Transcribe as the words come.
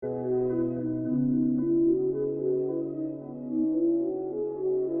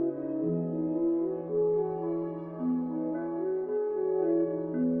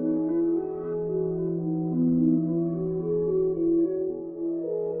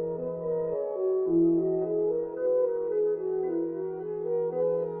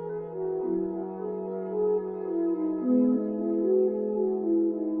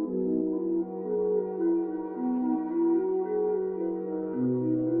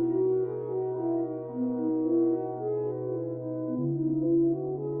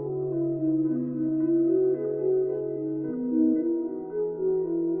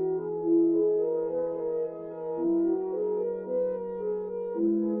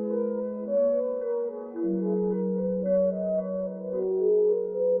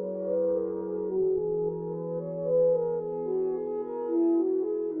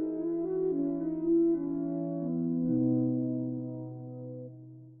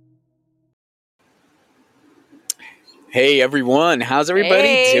Hey everyone, how's everybody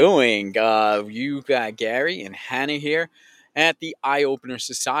Hey. doing? You got Gary and Hannah here at the Eye Opener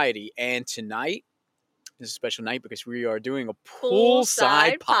Society, and tonight is a special night because we are doing a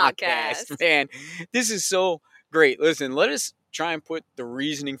poolside Poolside podcast. Podcast. Man, this is so great. Listen, let us try and put the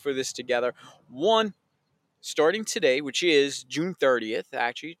reasoning for this together. One, starting today, which is June 30th,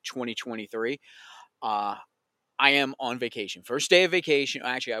 actually 2023. I am on vacation. First day of vacation.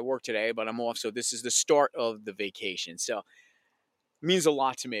 Actually, I work today, but I'm off. So this is the start of the vacation. So it means a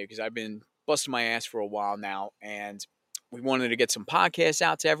lot to me because I've been busting my ass for a while now. And we wanted to get some podcasts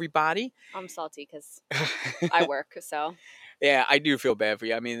out to everybody. I'm salty because I work, so. Yeah, I do feel bad for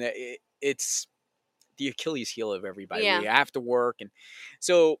you. I mean, it's the Achilles heel of everybody. Yeah. We have to work. And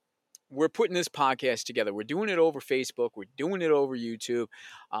so we're putting this podcast together. We're doing it over Facebook. We're doing it over YouTube.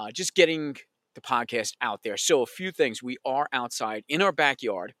 Just getting the podcast out there. So a few things. We are outside in our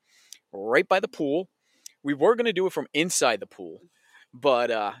backyard, right by the pool. We were going to do it from inside the pool, but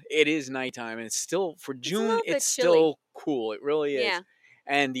it is nighttime and it's still for June. It's still cool. It really is. Yeah.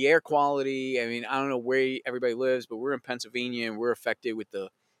 And the air quality. I mean, I don't know where everybody lives, but we're in Pennsylvania and we're affected with the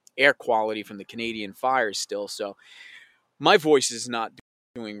air quality from the Canadian fires still. So my voice is not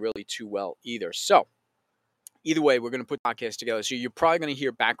doing really too well either. So either way, we're going to put podcasts together. So you're probably going to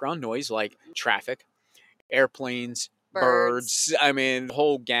hear background noise like traffic, airplanes, birds. I mean, the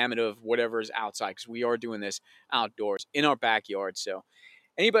whole gamut of whatever is outside because we are doing this outdoors in our backyard. So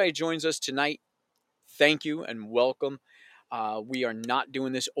anybody joins us tonight, thank you and welcome. We are not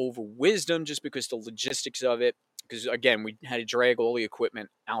doing this over wisdom just because the logistics of it, because again, we had to drag all the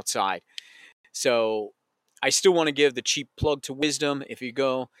equipment outside. So I still want to give the cheap plug to Wisdom. If you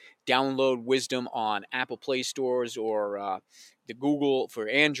go download Wisdom on Apple Play Stores or the Google for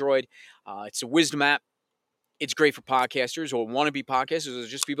Android, it's a Wisdom app. It's great for podcasters or wannabe podcasters or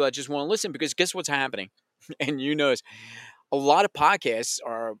just people that just want to listen because guess what's happening? And you notice a lot of podcasts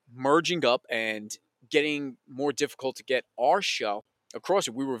are merging up and getting more difficult to get our show across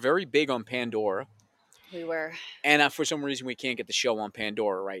it. We were very big on Pandora. We were. And for some reason, we can't get the show on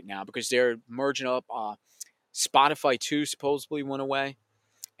Pandora right now because they're merging up. Spotify, too, supposedly went away.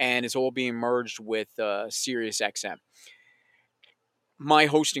 And it's all being merged with Sirius XM. My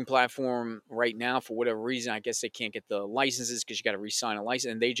hosting platform right now, for whatever reason, I guess they can't get the licenses because you got to re-sign a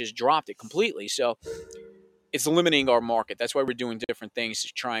license, and they just dropped it completely. So it's limiting our market. That's why we're doing different things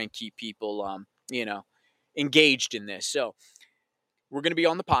to try and keep people, engaged in this. So we're going to be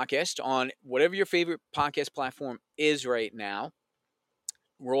on the podcast on whatever your favorite podcast platform is right now.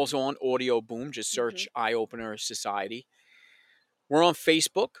 We're also on Audio Boom. Just search Eye Opener Society. We're on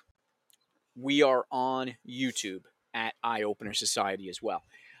Facebook. We are on YouTube at Eye Opener Society as well.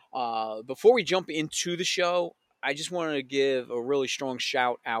 Before we jump into the show, I just wanted to give a really strong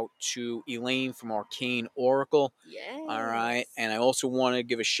shout out to Elaine from Arcane Oracle. Yes. All right. And I also want to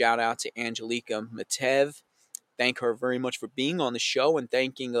give a shout out to Angelika Matev. Thank her very much for being on the show and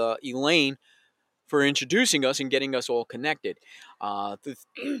thanking Elaine for introducing us and getting us all connected. The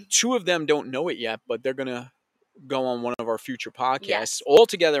two of them don't know it yet, but they're going to go on one of our future podcasts all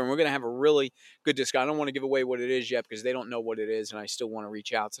together, and we're going to have a really good discussion. I don't want to give away what it is yet because they don't know what it is, and I still want to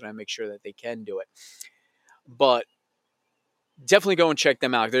reach out to them and make sure that they can do it. But definitely go and check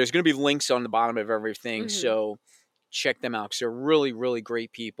them out. There's going to be links on the bottom of everything, so check them out because they're really, really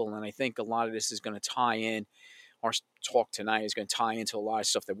great people, and I think a lot of this is going to tie in. Our talk tonight is going to tie into a lot of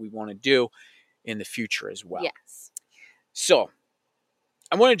stuff that we want to do in the future as well. Yes. So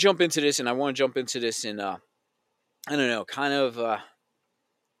I want to jump into this, and I want to jump into this in I don't know, kind of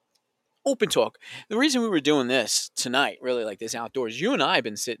open talk. The reason we were doing this tonight, really like this outdoors, you and I have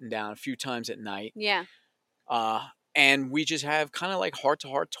been sitting down a few times at night. Yeah. And we just have kind of like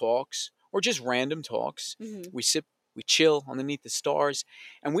heart-to-heart talks or just random talks. We sit, we chill underneath the stars,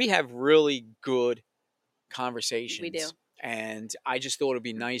 and we have really good conversations. We do. And I just thought it'd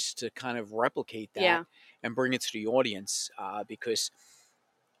be nice to kind of replicate that and bring it to the audience because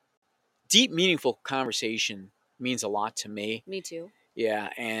deep, meaningful conversation means a lot to me. Me too. Yeah,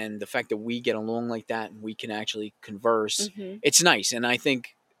 and the fact that we get along like that and we can actually converse, it's nice. And I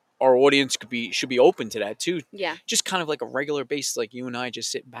think our audience should be open to that too. Yeah. Just kind of like a regular basis, like you and I just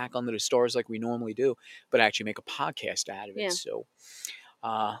sit back under the stars like we normally do, but actually make a podcast out of it. Yeah. So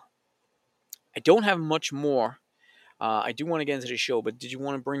I don't have much more. I do want to get into the show, but did you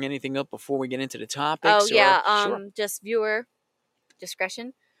want to bring anything up before we get into the topics? Oh, yeah. Sure. Just viewer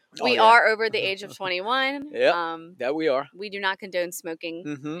discretion. We are over the age of 21. Yeah, that we are. We do not condone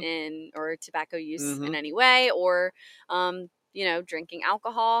smoking or tobacco use in any way or, drinking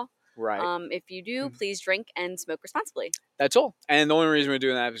alcohol. Right. If you do, please drink and smoke responsibly. That's all. And the only reason we're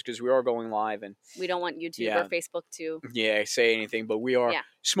doing that is because we are going live, and we don't want YouTube or Facebook to say anything. But we are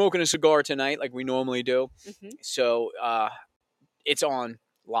smoking a cigar tonight, like we normally do. So it's on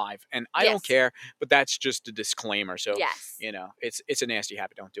live, and I don't care. But that's just a disclaimer. So it's a nasty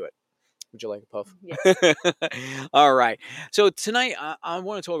habit. Don't do it. Would you like a puff? Yes. All right. So tonight I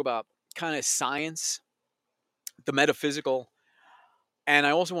want to talk about kind of science, the metaphysical, and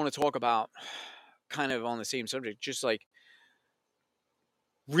I also want to talk about kind of on the same subject, just like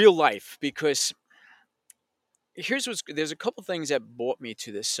real life, because there's a couple things that brought me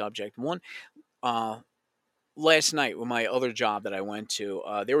to this subject. One, last night with my other job that I went to,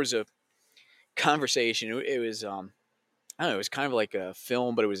 there was a conversation. It was, I don't know, it was kind of like a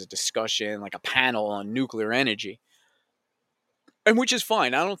film, but it was a discussion, like a panel on nuclear energy. And which is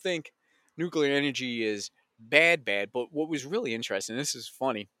fine. I don't think nuclear energy is bad, but what was really interesting, this is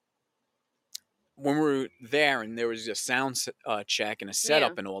funny, when we were there and there was a sound check and a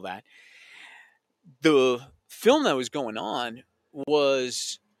setup and all that, the film that was going on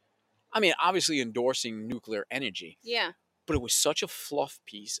was, I mean, obviously endorsing nuclear energy. Yeah. But it was such a fluff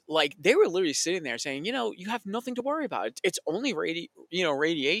piece. Like, they were literally sitting there saying, you have nothing to worry about. It's only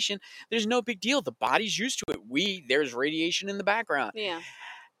radiation. There's no big deal. The body's used to it. There's radiation in the background. Yeah.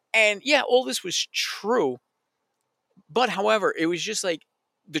 And all this was true. But however, it was just like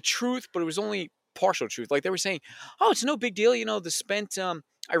the truth, but it was only partial truth. Like, they were saying, oh, it's no big deal. The spent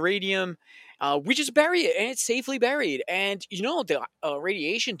iridium, we just bury it and it's safely buried. And, the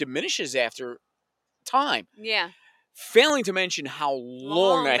radiation diminishes after time. Yeah. Failing to mention how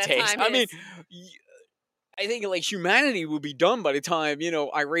long that takes. I mean, I think like humanity will be done by the time,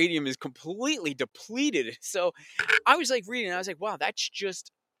 iridium is completely depleted. So I was like reading, and I was like, wow, that's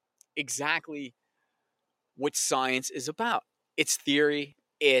just exactly what science is about. It's theory.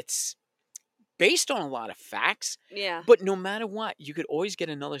 It's based on a lot of facts. Yeah. But no matter what, you could always get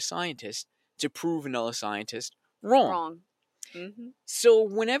another scientist to prove another scientist wrong. Mm-hmm. So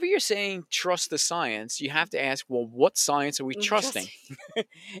whenever you're saying trust the science, you have to ask, well, what science are we trusting?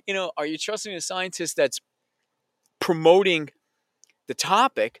 Are you trusting a scientist that's promoting the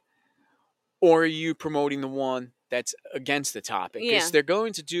topic, or are you promoting the one that's against the topic? Because they're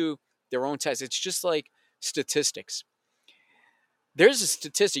going to do their own tests. It's just like statistics. There's a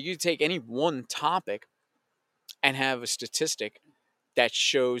statistic. You take any one topic and have a statistic that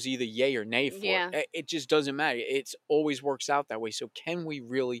shows either yay or nay for it. It just doesn't matter. It always works out that way. So can we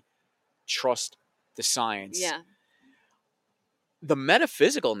really trust the science? Yeah. The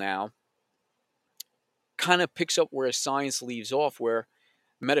metaphysical now kind of picks up where science leaves off, where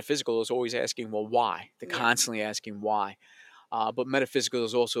metaphysical is always asking, well, why? They're constantly asking why. But metaphysical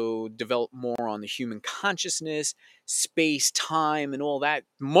is also developed more on the human consciousness, space, time, and all that.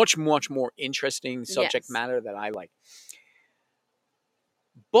 Much, much more interesting subject matter that I like.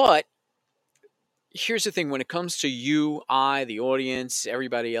 But here's the thing. When it comes to you, I, the audience,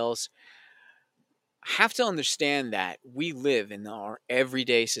 everybody else, have to understand that we live in our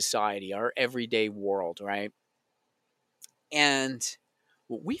everyday society, our everyday world, right? And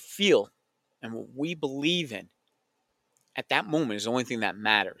what we feel and what we believe in at that moment is the only thing that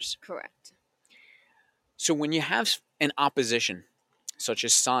matters. Correct. So when you have an opposition, such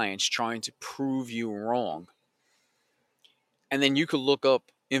as science, trying to prove you wrong, and then you could look up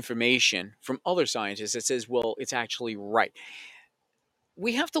information from other scientists that says, well, it's actually right.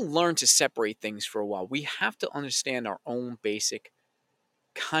 We have to learn to separate things for a while. We have to understand our own basic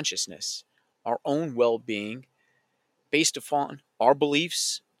consciousness, our own well-being, based upon our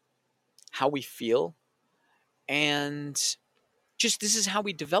beliefs, how we feel, and just this is how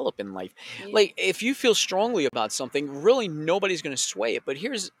we develop in life. Like, if you feel strongly about something, really nobody's going to sway it. But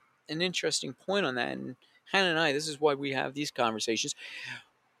here's an interesting point on that. And Hannah and I, this is why we have these conversations.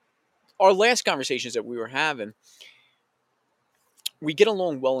 Our last conversations that we were having, we get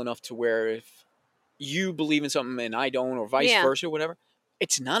along well enough to where if you believe in something and I don't, or vice versa, or whatever,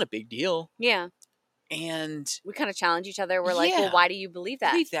 it's not a big deal. Yeah. And we kind of challenge each other. We're like, well, why do you believe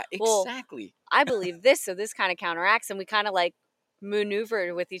that? Exactly. Well, I believe this, so this kind of counteracts, and we kind of like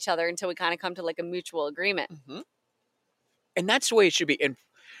maneuver with each other until we kind of come to like a mutual agreement. Mm-hmm. And that's the way it should be. And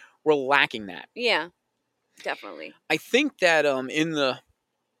we're lacking that. Yeah, definitely. I think that in the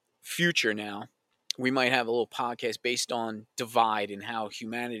future now, we might have a little podcast based on divide and how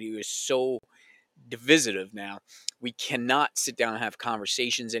humanity is so divisive now. We cannot sit down and have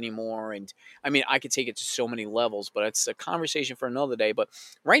conversations anymore. And I mean, I could take it to so many levels, but it's a conversation for another day. But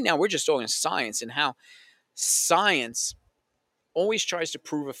right now we're just talking science and how science always tries to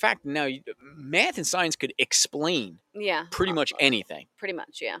prove a fact. Now, math and science could explain pretty much anything. Pretty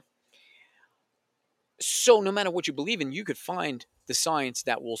much, yeah. So no matter what you believe in, you could find the science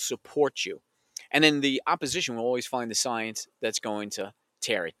that will support you. And then the opposition will always find the science that's going to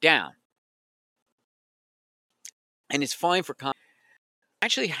tear it down. And it's fine for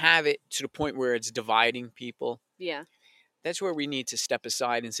actually have it to the point where it's dividing people. Yeah. That's where we need to step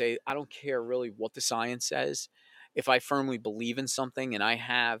aside and say, I don't care really what the science says. If I firmly believe in something and I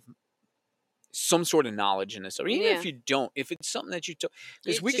have some sort of knowledge in this, or even if you don't, if it's something that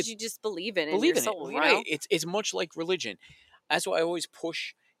because you just believe in believe your in soul, it, you right? know? It's much like religion. That's why I always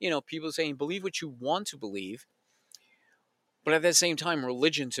push, people saying believe what you want to believe, but at the same time,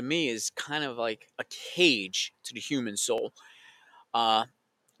 religion to me is kind of like a cage to the human soul.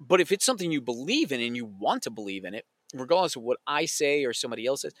 But if it's something you believe in and you want to believe in it, regardless of what I say or somebody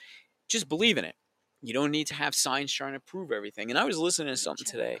else says, just believe in it. You don't need to have science trying to prove everything. And I was listening to something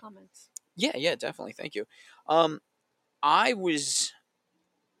today. Comments. Yeah, definitely. Thank you. I was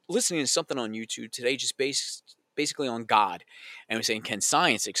listening to something on YouTube today, just basically on God, and was saying, can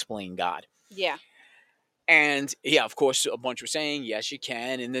science explain God? Yeah. And yeah, of course, a bunch were saying yes, you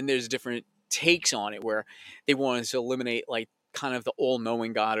can, and then there's different takes on it where they wanted to eliminate like kind of the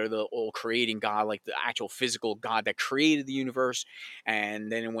all-knowing God or the all-creating God, like the actual physical God that created the universe,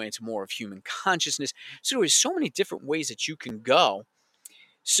 and then it went into more of human consciousness. So there's so many different ways that you can go.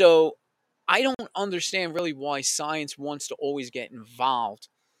 So I don't understand really why science wants to always get involved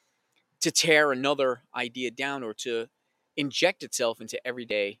to tear another idea down or to inject itself into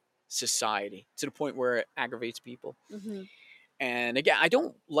everyday society to the point where it aggravates people. Mm-hmm. And again, I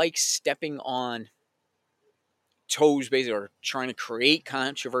don't like stepping on toes basically or trying to create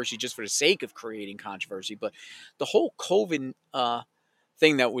controversy just for the sake of creating controversy. But the whole COVID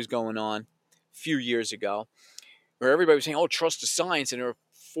thing that was going on a few years ago, where everybody was saying, oh, trust the science, and they're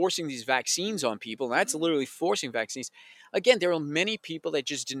forcing these vaccines on people. And that's literally forcing vaccines. Again, there are many people that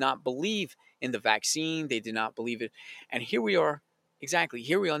just did not believe in the vaccine. They did not believe it. And here we are,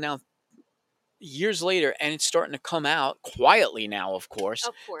 here we are now years later, and it's starting to come out quietly now, of course,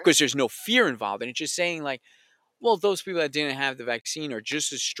 because there's no fear involved. And it's just saying like, well, those people that didn't have the vaccine are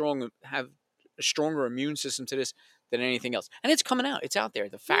just as strong, have a stronger immune system to this than anything else. And it's coming out. It's out there.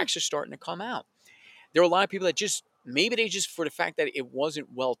 The facts are starting to come out. There are a lot of people that just, maybe they just, for the fact that it wasn't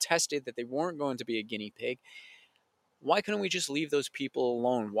well tested, that they weren't going to be a guinea pig, why couldn't we just leave those people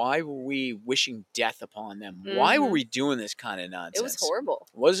alone? Why were we wishing death upon them? Mm-hmm. Why were we doing this kind of nonsense? It was horrible.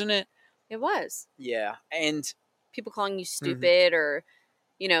 Wasn't it? It was. Yeah. And people calling you stupid or,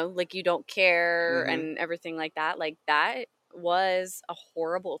 like you don't care and everything like that. Like that was a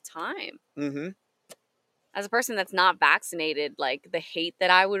horrible time. Mm-hmm. As a person that's not vaccinated, like the hate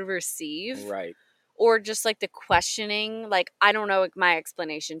that I would receive. Right. Or just like the questioning, like I don't know my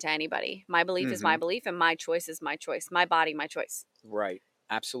explanation to anybody. My belief is my belief and my choice is my choice. My body, my choice. Right.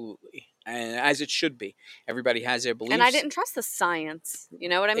 Absolutely. And as it should be. Everybody has their beliefs. And I didn't trust the science. You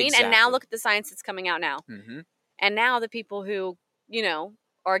know what I mean? Exactly. And now look at the science that's coming out now. Mm-hmm. And now the people who,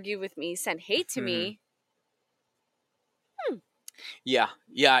 argue with me, send hate to me. Yeah.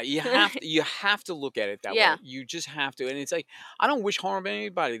 You have to look at it that way. You just have to. And it's like, I don't wish harm on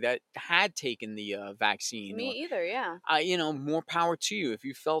anybody that had taken the vaccine. Me either, yeah. More power to you. If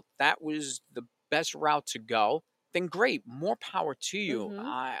you felt that was the best route to go, then great. More power to you. Mm-hmm.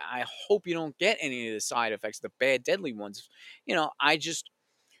 I hope you don't get any of the side effects, the bad, deadly ones. I just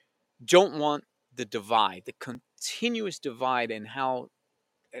don't want the divide, the continuous divide, and how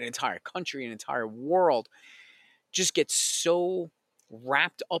an entire country, an entire world just gets so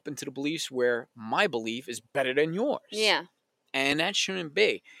wrapped up into the beliefs where my belief is better than yours. Yeah. And that shouldn't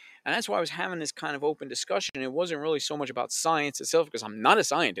be. And that's why I was having this kind of open discussion. It wasn't really so much about science itself, because I'm not a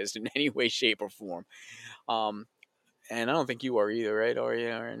scientist in any way, shape, or form. And I don't think you are either, right?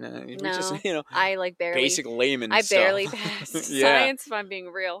 Or no. We just, I like barely basic layman I stuff. barely passed science, if I'm being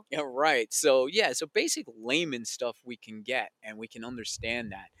real. Yeah, right. So basic layman stuff we can get, and we can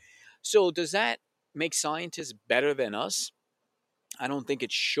understand that. So does that make scientists better than us? I don't think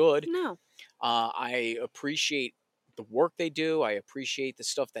it should. No. I appreciate the work they do. I appreciate the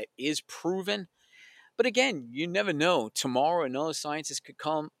stuff that is proven. But again, you never know. Tomorrow, another scientist could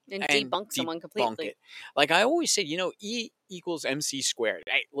come and debunk someone completely. It. Like I always say, E equals MC squared.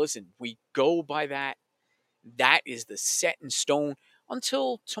 Hey, listen, we go by that. That is the set in stone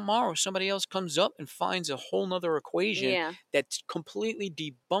until tomorrow somebody else comes up and finds a whole nother equation that completely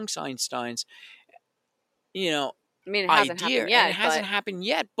debunks Einstein's, it hasn't happened yet. And it hasn't happened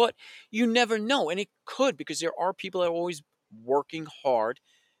yet, but you never know. And it could, because there are people that are always working hard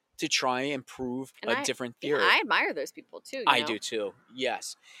to try and prove And a different theory. I admire those people too. I do too.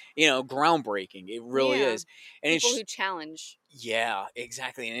 Yes. Groundbreaking. It really is. And people who challenge. Yeah,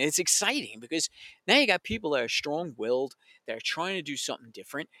 exactly. And it's exciting because now you got people that are strong-willed, that are trying to do something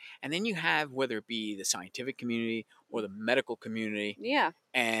different. And then you have, whether it be the scientific community or the medical community. Yeah.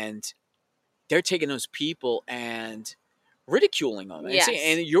 And they're taking those people and ridiculing them. Yes.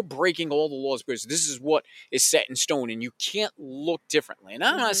 And you're breaking all the laws because this is what is set in stone and you can't look differently. And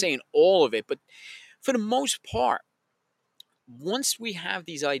I'm not saying all of it, but for the most part, once we have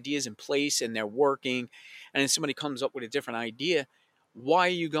these ideas in place and they're working, and then somebody comes up with a different idea, why are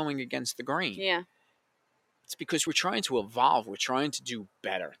you going against the grain? Yeah. It's because we're trying to evolve. We're trying to do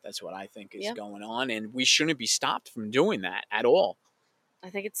better. That's what I think is going on. And we shouldn't be stopped from doing that at all. I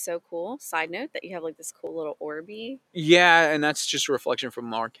think it's so cool. Side note that you have like this cool little Orby. Yeah, and that's just a reflection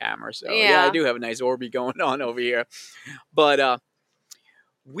from our camera. So yeah, I do have a nice Orby going on over here. But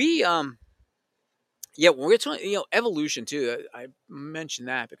we when we're talking, evolution too. I mentioned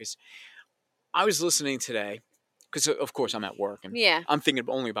that because I was listening today, because of course I'm at work and I'm thinking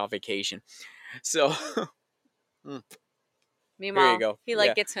only about vacation. So meanwhile, here you go. He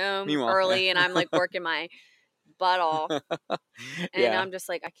gets home early and I'm like working my butt off. And I'm just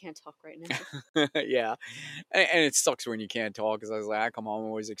like, I can't talk right now. Yeah. And it sucks when you can't talk because I was like, I come home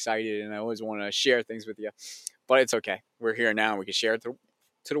always excited and I always want to share things with you. But it's okay. We're here now and we can share it to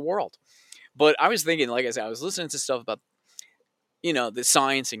the world. But I was thinking, like I said, I was listening to stuff about, the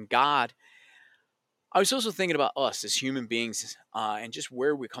science and God. I was also thinking about us as human beings and just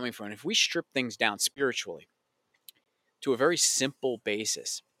where we're coming from. And if we strip things down spiritually to a very simple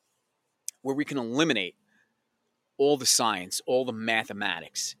basis where we can eliminate all the science, all the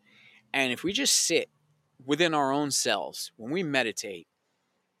mathematics, and if we just sit within our own selves, when we meditate,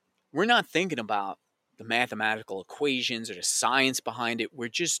 we're not thinking about the mathematical equations or the science behind it. We're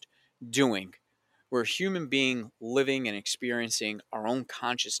just doing. We're a human being living and experiencing our own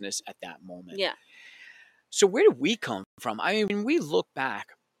consciousness at that moment. Yeah. So where do we come from? I mean, when we look back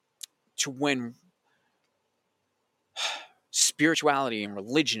to when spirituality and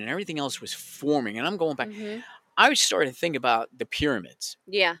religion and everything else was forming, and I'm going back, I was starting to think about the pyramids.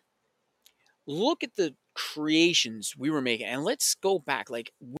 Yeah. Look at the creations we were making, and let's go back.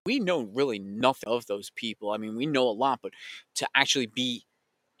 Like, we know really nothing of those people. I mean, we know a lot, but to actually be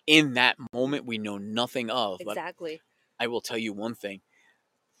in that moment, we know nothing of. Exactly. But I will tell you one thing.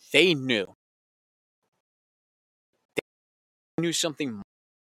 They knew. They knew something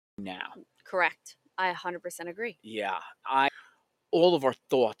now. Correct. I 100% agree. Yeah. All of our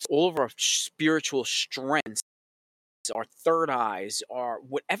thoughts, all of our spiritual strengths, our third eyes, our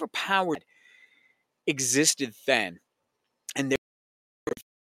whatever power existed then, and they were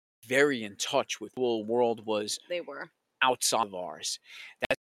very in touch with the whole world was outside of ours.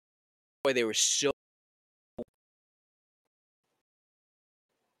 That's why they were so.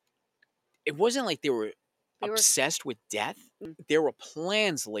 It wasn't like they were obsessed with death. There were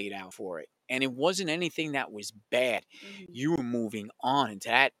plans laid out for it, and it wasn't anything that was bad. You were moving on into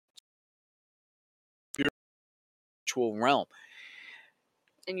that spiritual realm,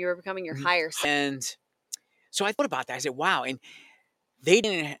 and you were becoming your higher self. And so I thought about that. I said, wow. And they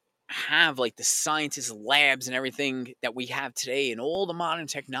didn't have like the scientists' labs and everything that we have today and all the modern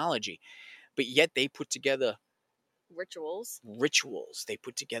technology. But yet they put together rituals. They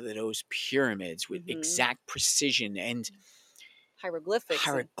put together those pyramids with exact precision and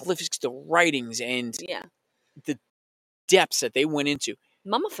hieroglyphics, the writings, and the depths that they went into.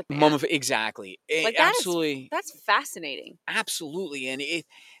 Mummification. Exactly. Like absolutely. That's fascinating. Absolutely. And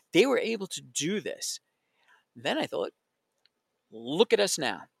they were able to do this. Then I thought, look at us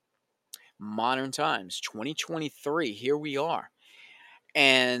now. Modern times, 2023, here we are.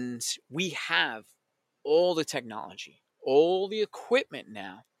 And we have all the technology, all the equipment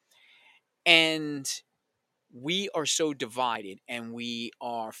now. And we are so divided and we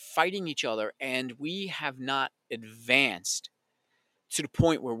are fighting each other and we have not advanced to the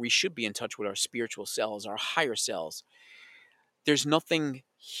point where we should be in touch with our spiritual selves, our higher selves. There's nothing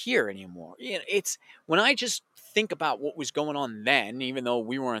here anymore. It's when I just think about what was going on then, even though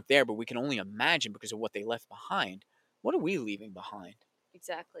we weren't there, but we can only imagine because of what they left behind. What are we leaving behind?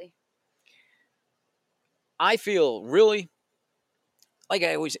 Exactly. I feel really like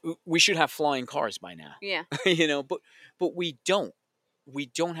we should have flying cars by now. Yeah. But we don't. We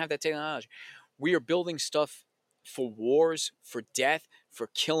don't have that technology. We are building stuff for wars, for death, for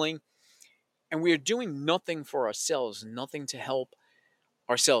killing. And we are doing nothing for ourselves, nothing to help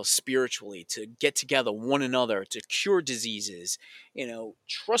ourselves spiritually, to get together one another, to cure diseases,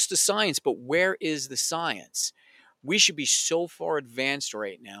 trust the science. But where is the science? we should be so far advanced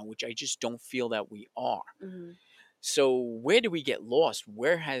right now, which I just don't feel that we are. Mm-hmm. So where do we get lost?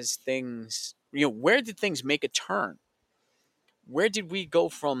 Where has things, where did things make a turn? Where did we go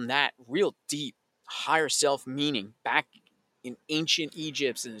from that real deep higher self meaning back in ancient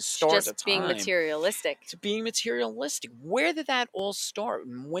Egypt and the start of Just being time materialistic. to being materialistic? Where did that all start?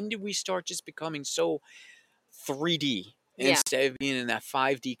 And when did we start just becoming so 3D Yeah. instead of being in that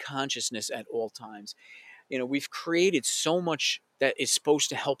 5D consciousness at all times? We've created so much that is supposed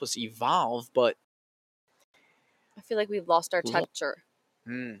to help us evolve, but I feel like we've lost our touch.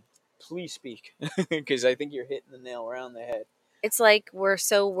 Please speak, because I think you're hitting the nail around the head. It's like we're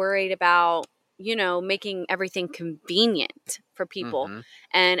so worried about, making everything convenient for people. Mm-hmm.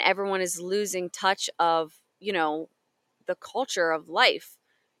 And everyone is losing touch of, the culture of life.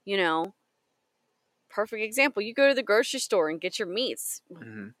 Perfect example. You go to the grocery store and get your meats.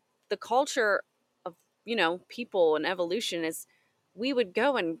 Mm-hmm. The culture of, people and evolution is we would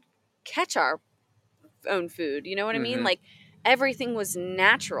go and catch our own food. You know what I mean? Mm-hmm. Like everything was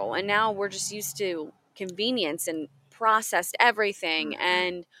natural, and now we're just used to convenience and processed everything. Mm-hmm.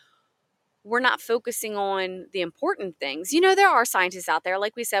 And we're not focusing on the important things. There are scientists out there,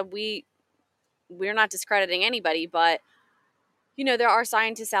 like we said, we're not discrediting anybody, but there are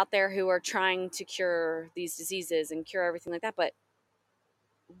scientists out there who are trying to cure these diseases and cure everything like that. But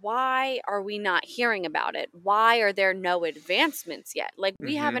why are we not hearing about it? Why are there no advancements yet? Like,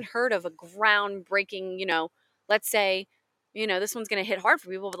 we Mm-hmm. haven't heard of a groundbreaking, let's say, this one's going to hit hard for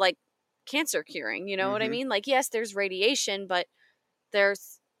people, but like cancer curing, you know what I Mm-hmm. mean? Like, yes, there's radiation, but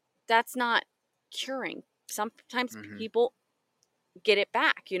that's not curing. Sometimes Mm-hmm. people get it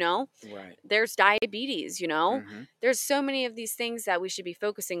back, Right. There's diabetes, Mm-hmm. There's so many of these things that we should be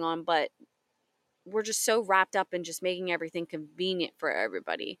focusing on, but we're just so wrapped up in just making everything convenient for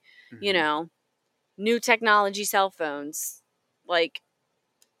everybody. Mm-hmm. New technology, cell phones. Like,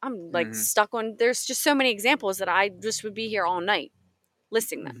 I'm like Mm-hmm. stuck on, there's just so many examples that I just would be here all night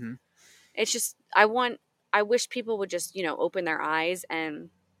listing them. Mm-hmm. It's just, I wish people would just, open their eyes and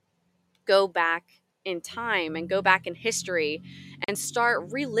go back in time and go back in history and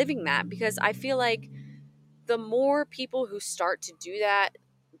start reliving that, because I feel like the more people who start to do that,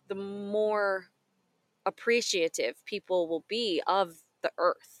 the more appreciative people will be of the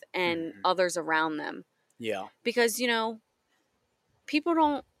earth and others around them. Yeah. Because, people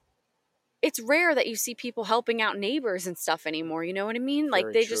don't, it's rare that you see people helping out neighbors and stuff anymore. You know what I mean? Like,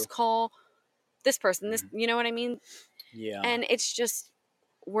 Very they true. just call this person this, you know what I mean? Yeah. And it's just,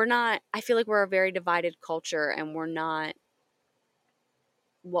 I feel like we're a very divided culture, and we're not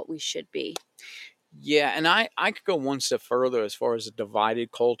what we should be. Yeah, and I could go one step further as far as a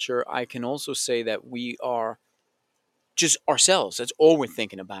divided culture. I can also say that we are just ourselves. That's all we're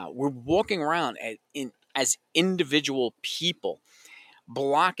thinking about. We're walking around as individual people,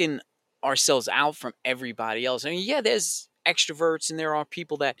 blocking ourselves out from everybody else. I mean, yeah, there's extroverts and there are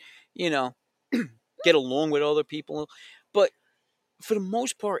people that, get along with other people, but for the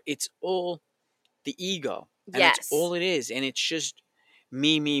most part, it's all the ego, and that's Yes. all it is. And it's just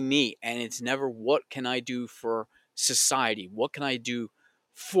me, and it's never what can I do for society? What can I do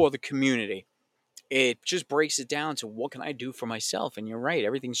for the community? It just breaks it down to what can I do for myself? And you're right,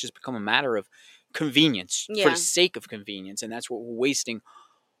 everything's just become a matter of convenience for Yeah. the sake of convenience, and that's what we're wasting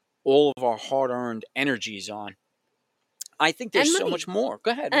all of our hard-earned energies on. I think there's so much more.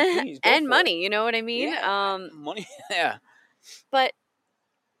 Go ahead, please. Go and for money, it. you know what I mean? Yeah, money. Yeah. But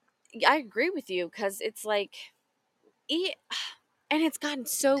I agree with you, because it's like, and it's gotten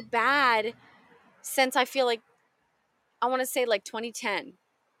so bad since, I feel like, I want to say like 2010.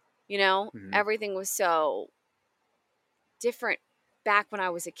 Mm-hmm. Everything was so different back when I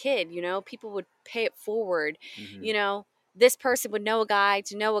was a kid. People would pay it forward. Mm-hmm. This person would know a guy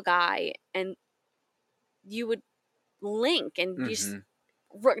to know a guy, and you would link and just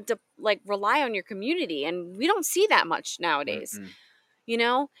rely on your community. And we don't see that much nowadays.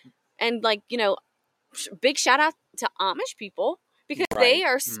 Mm-mm. And like, big shout out to Amish people, because they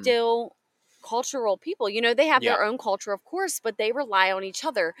are still cultural people. They have their own culture, of course, but they rely on each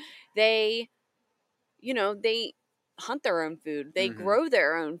other. They hunt their own food. They grow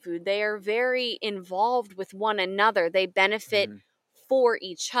their own food. They are very involved with one another. They benefit for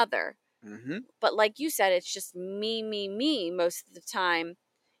each other. Mm-hmm. But like you said, it's just me most of the time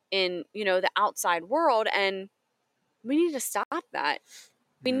in, the outside world. And we need to stop that.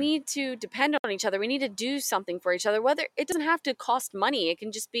 We need to depend on each other. We need to do something for each other. Whether it doesn't have to cost money. It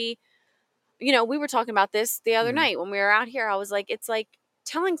can just be, we were talking about this the other night when we were out here. I was like, it's like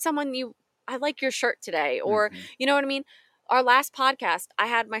telling someone I like your shirt today, or you know what I mean? our last podcast, I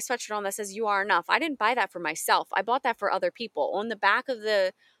had my sweatshirt on that says "You are enough." I didn't buy that for myself. I bought that for other people. On the back of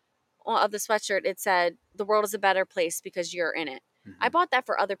the sweatshirt, it said, "The world is a better place because you're in it." I Mhm. bought that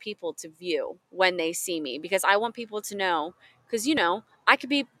for other people to view when they see me, because I want people to know, because, I could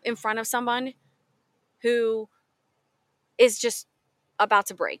be in front of someone who is just about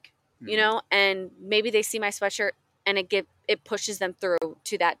to break, Mhm. and maybe they see my sweatshirt and it pushes them through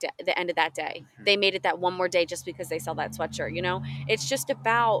to the end of that day. Mhm. They made it that one more day just because they saw that sweatshirt. It's just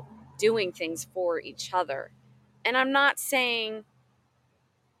about doing things for each other. And I'm not saying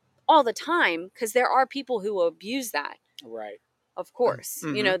all the time, because there are people who abuse that, Right. of course.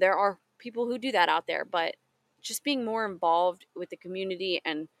 Mhm. There are people who do that out there, but just being more involved with the community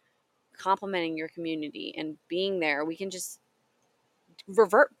and complimenting your community and being there, we can just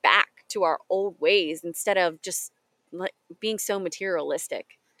revert back to our old ways instead of just like being so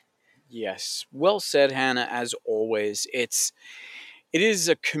materialistic. Yes. Well said, Hannah. As always, it is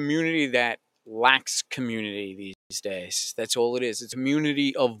a community that lacks community these days. That's all it is. It's a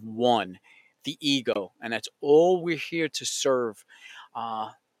community of one, the ego, and that's all we're here to serve.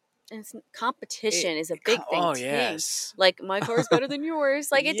 Uh, And competition is a big thing oh too. yes, Like, my car is better than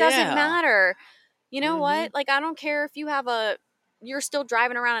yours. Like, it doesn't yeah. matter. You know Mhm. what? Like, I don't care if you're still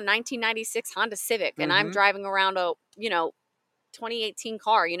driving around a 1996 Honda Civic and I'm Mhm. driving around a, 2018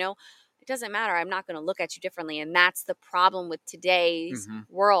 car. It doesn't matter. I'm not going to look at you differently. And that's the problem with today's Mhm.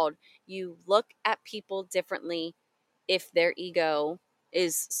 world. You look at people differently if their ego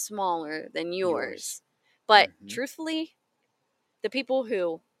is smaller than Yours. yours. But Mhm. truthfully, the people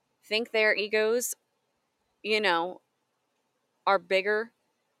who think their egos, you know, are bigger,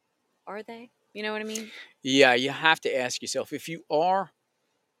 are they? You know what I mean? Yeah, you have to ask yourself if you are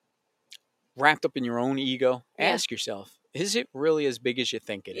wrapped up in your own ego. Yeah. Ask yourself, is it really as big as you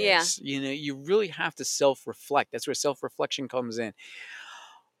think it Yeah. is? You really have to self-reflect. That's where self-reflection comes in.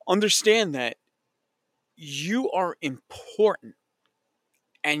 Understand that you are important.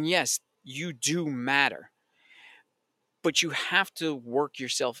 And yes, you do matter, but you have to work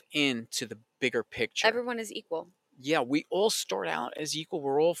yourself into the bigger picture. Everyone is equal. Yeah, we all start out as equal.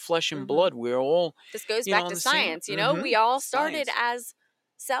 We're all flesh and Hmm. blood. We're all, This goes back on to the same. science. We all started Science. as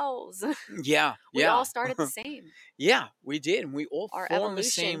cells. Yeah, We yeah, all started the same. yeah. We did, and we all Our form the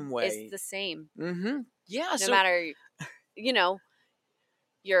evolution same is way. the same. Yeah. No So, matter, you know,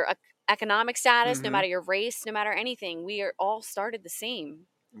 your economic status, no hmm matter your race, no matter anything, we are all started the same.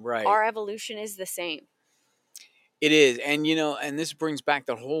 right. Our evolution is the same. It is, and and this brings back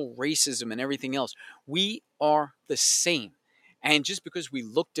the whole racism and everything else. We are the same, and just because we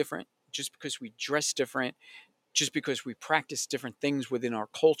look different, just because we dress different, just because we practice different things within our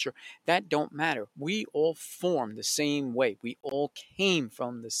culture, that don't matter. We all form the same way. We all came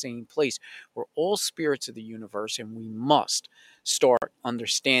from the same place. We're all spirits of the universe, and we must start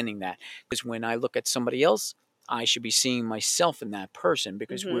understanding that. Because when I look at somebody else, I should be seeing myself in that person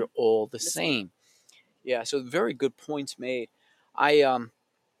because Hmm. we're all the The same. same. Yeah, so very good points made. I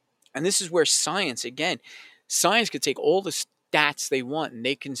and this is where science again, science could take all the stats they want and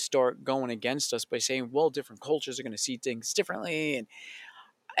they can start going against us by saying, well, different cultures are going to see things differently. And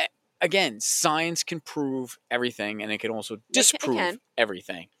uh, again, science can prove everything and it can also It disprove can.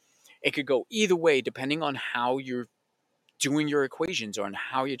 everything. It could go either way depending on how you're doing your equations or on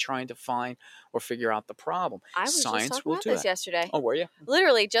how you're trying to find or figure out the problem. I was just Science talking will about do this that. yesterday. Oh, were you?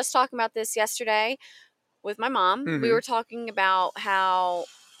 Literally just talking about this yesterday with my mom. We Mm-hmm. were talking about how,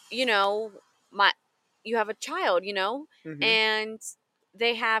 you know, my you have a child, Mm-hmm. and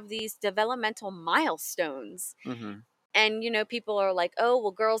they have these developmental milestones. Mm-hmm. And people are like, "Oh,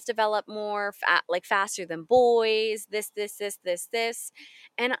 well, girls develop more like faster than boys, this."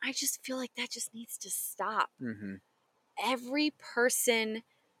 And I just feel like that just needs to stop. Mm-hmm. Every person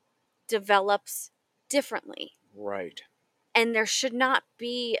develops differently, Right. and there should not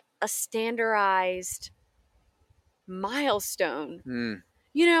be a standardized milestone. Mm.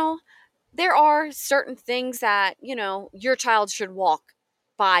 You know, there are certain things that, your child should walk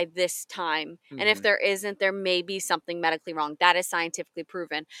by this time. And if Mm-hmm. there isn't, there may be something medically wrong. That is scientifically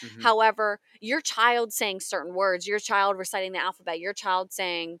proven. Mm-hmm. However, your child saying certain words, your child reciting the alphabet, your child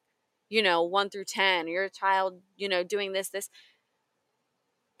saying, 1 through 10, your child, doing this,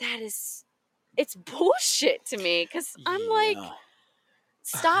 it's bullshit to me. Cause I'm like, Yeah.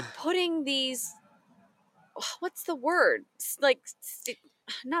 stop putting these, what's the word? Like,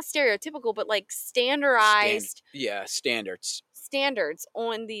 not stereotypical, but like standardized Standards. standards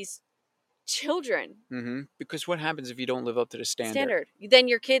on these children. Because what happens if you don't live up to the standard? Standard. Then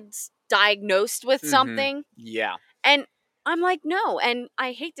your kid's diagnosed with Mhm. something. Yeah. And I'm like, no. And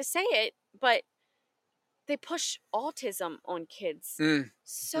I hate to say it, but they push autism on kids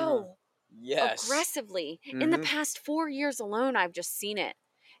so Yes. aggressively. In the past 4 years alone, I've just seen it.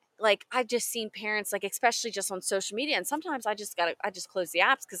 Like, I've just seen parents, like, especially just on social media. And sometimes I just close the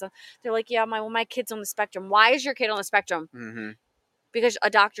apps because they're like, yeah, my kid's on the spectrum. Why is your kid on the spectrum? Because a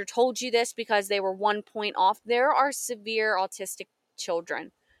doctor told you this because they were 1 point off. There are severe autistic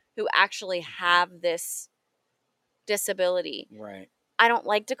children who actually have this disability. Right. I don't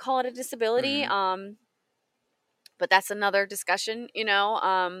like to call it a disability. But that's another discussion,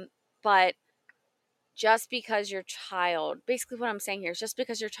 but just because your child, basically what I'm saying here is just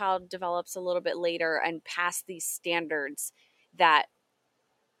because your child develops a little bit later and past these standards that,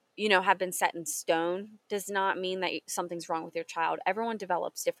 have been set in stone does not mean that something's wrong with your child. Everyone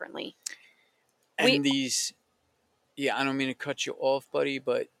develops differently. And I don't mean to cut you off, buddy,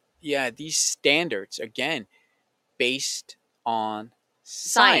 but yeah, these standards, again, based on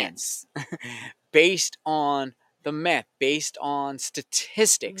science. Based on the math, based on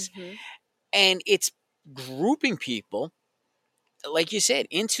statistics. And it's grouping people, like you said,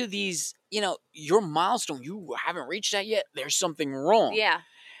 into these, your milestone. You haven't reached that yet. There's something wrong. Yeah.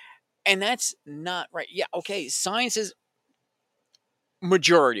 And that's not right. Yeah, okay, science is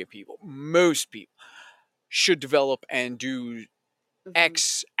majority of people, most people should develop and do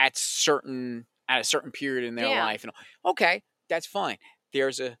X at a certain period in their life. And okay, that's fine.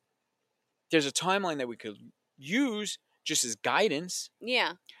 There's a timeline that we could use just as guidance.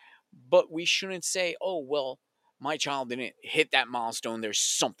 Yeah. But we shouldn't say, oh, well, my child didn't hit that milestone. There's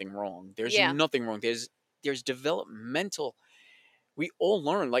something wrong. There's nothing wrong. There's developmental. We all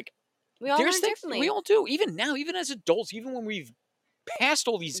learn. Like, we all learn differently. We all do. Even now, even as adults, even when we've passed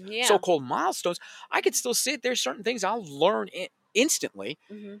all these so-called milestones, I could still sit. There's certain things I'll learn instantly.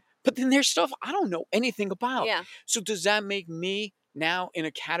 But then there's stuff I don't know anything about. Yeah. So does that make me now in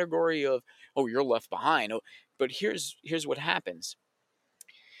a category of, oh, you're left behind? Oh, but here's what happens.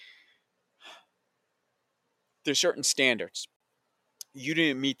 There's certain standards. You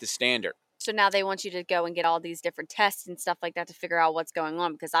didn't meet the standard. So now they want you to go and get all these different tests and stuff like that to figure out what's going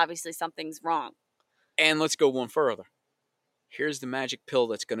on because obviously something's wrong. And let's go one further. Here's the magic pill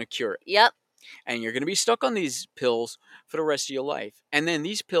that's going to cure it. Yep. And you're going to be stuck on these pills for the rest of your life. And then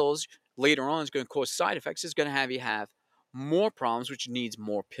these pills later on is going to cause side effects. It's going to have you have more problems, which needs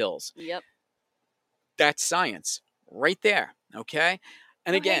more pills. Yep. That's science right there. Okay.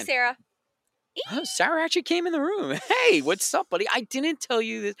 And again, hey, Sarah. Sarah actually came in the room. Hey, what's up, buddy? I didn't tell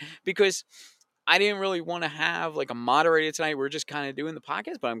you this because I didn't really want to have like a moderator tonight. We're just kind of doing the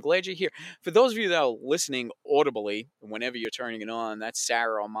podcast, but I'm glad you're here. For those of you that are listening audibly, whenever you're turning it on, that's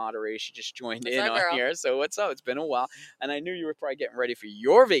Sarah, our moderator. She just joined in on here. So what's up? It's been a while. And I knew you were probably getting ready for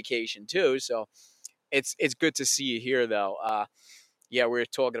your vacation too. So it's good to see you here though. Yeah, we're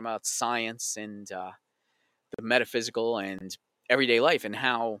talking about science and the metaphysical and everyday life and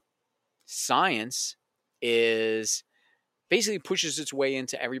how science is basically pushes its way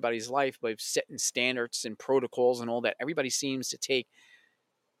into everybody's life by setting standards and protocols and all that everybody seems to take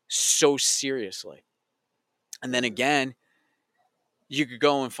so seriously. And then again, you could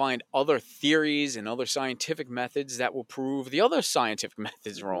go and find other theories and other scientific methods that will prove the other scientific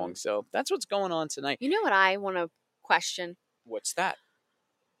methods wrong. So that's what's going on tonight. You know what I want to question? What's that?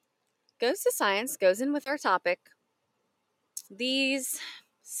 Goes to science, goes in with our topic. These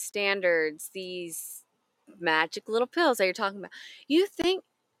standards, these magic little pills that you're talking about, you think,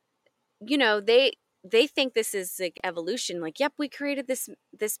 they think this is like evolution. Like, yep, we created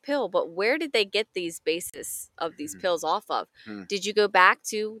this pill, but where did they get these bases of these pills off of? Did you go back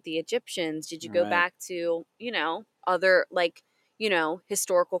to the Egyptians? Did you go back to, other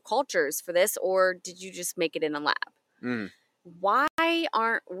historical cultures for this, or did you just make it in a lab? Why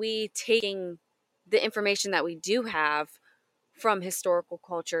aren't we taking the information that we do have from historical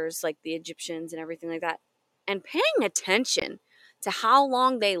cultures like the Egyptians and everything like that and paying attention to how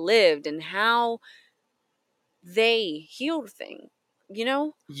long they lived and how they healed things,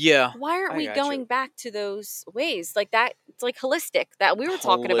 Yeah. Why aren't we going back to those ways like that? It's like holistic that we were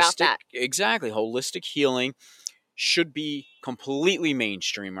talking about that. Exactly. Holistic healing should be completely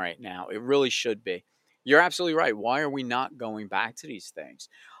mainstream right now. It really should be. You're absolutely right. Why are we not going back to these things?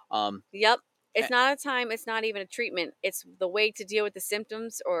 Yep. It's not a time. It's not even a treatment. It's the way to deal with the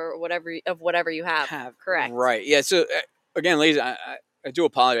symptoms or whatever you have. Correct. Right. Yeah. So again, ladies, I do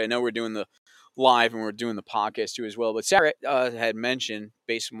apologize. I know we're doing the live and we're doing the podcast too as well. But Sarah had mentioned,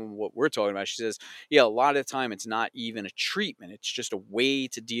 based on what we're talking about, she says, yeah, a lot of the time it's not even a treatment. It's just a way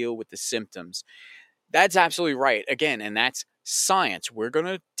to deal with the symptoms. That's absolutely right. Again, and that's science. We're going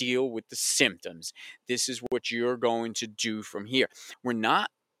to deal with the symptoms. This is what you're going to do from here. We're not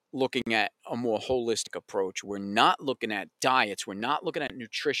looking at a more holistic approach. We're not looking at diets. We're not looking at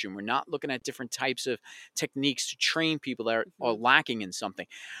nutrition. We're not looking at different types of techniques to train people that are lacking in something.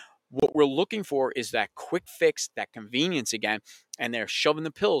 What we're looking for is that quick fix, that convenience again, and they're shoving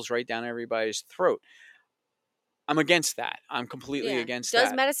the pills right down everybody's throat. I'm against that. I'm completely against Does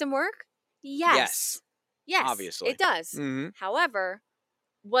that. medicine work? Yes. Yes, Obviously. it does. Mm-hmm. However,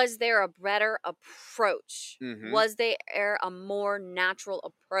 was there a better approach? Mm-hmm. Was there a more natural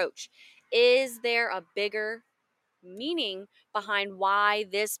approach? Is there a bigger meaning behind why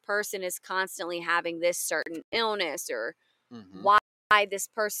this person is constantly having this certain illness, or Mm-hmm. why this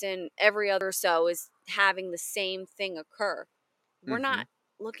person every other so is having the same thing occur? We're not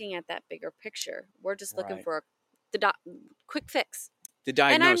looking at that bigger picture. We're just looking Right. for quick fix. The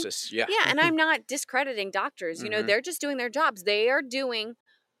diagnosis, And I'm not discrediting doctors. They're just doing their jobs. They are doing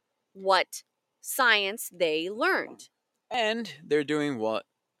what science they learned. And they're doing what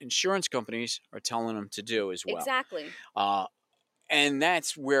insurance companies are telling them to do as well. Exactly. And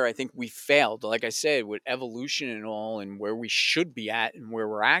that's where I think we failed. Like I said, with evolution and all, and where we should be at and where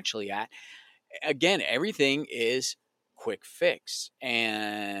we're actually at. Again, everything is quick fix.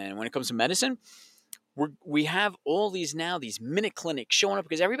 And when it comes to medicine, we have all these minute clinics showing up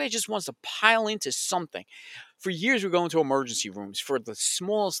because everybody just wants to pile into something. For years, we're going to emergency rooms for the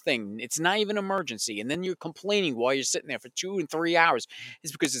smallest thing. It's not even an emergency. And then you're complaining while you're sitting there for 2 and 3 hours.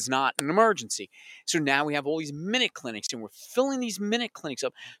 It's because it's not an emergency. So now we have all these minute clinics, and we're filling these minute clinics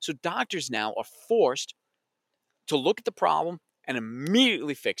up. So doctors now are forced to look at the problem and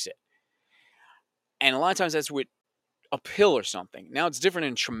immediately fix it. And a lot of times that's with a pill or something. Now it's different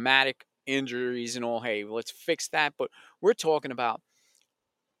in traumatic injuries and all. Hey, let's fix that. But we're talking about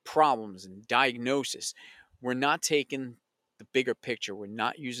problems and diagnosis. We're not taking the bigger picture. We're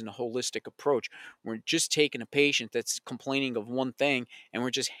not using a holistic approach. We're just taking a patient that's complaining of one thing and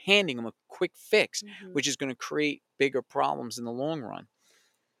we're just handing them a quick fix, which is going to create bigger problems in the long run.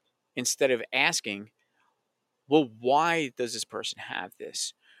 Instead of asking, well, why does this person have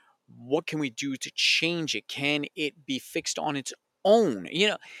this? What can we do to change it? Can it be fixed on its own?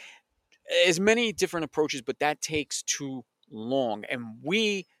 As many different approaches, but that takes too long. And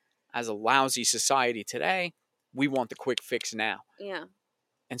we, as a lousy society today, we want the quick fix now. Yeah.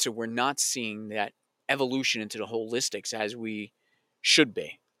 And so we're not seeing that evolution into the holistics as we should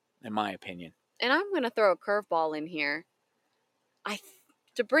be, in my opinion. And I'm going to throw a curveball in here.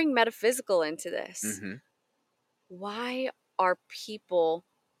 To bring metaphysical into this. Mm-hmm. Why are people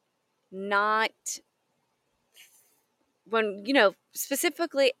not, when,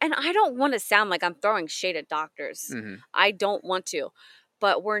 specifically, and I don't want to sound like I'm throwing shade at doctors. Mm-hmm. I don't want to.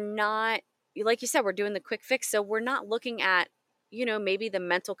 But we're not, like you said, we're doing the quick fix. So we're not looking at, maybe the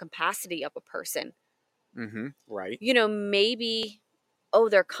mental capacity of a person. Mm-hmm. Right. Maybe,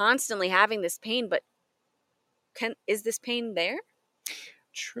 they're constantly having this pain, but is this pain there?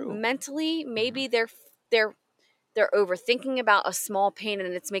 True. Mentally, maybe they're overthinking about a small pain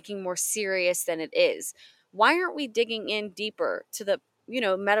and it's making more serious than it is. Why aren't we digging in deeper to the,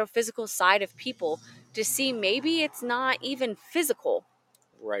 metaphysical side of people to see maybe it's not even physical?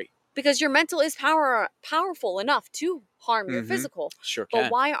 Right. Because your mental is powerful enough to harm your physical. Sure can.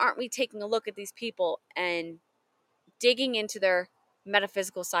 But why aren't we taking a look at these people and digging into their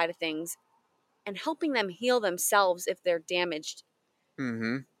metaphysical side of things and helping them heal themselves if they're damaged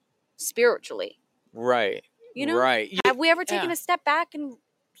spiritually? Right. Right. Have we ever taken a step back and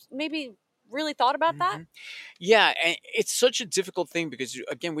maybe really thought about that? Yeah, and it's such a difficult thing because,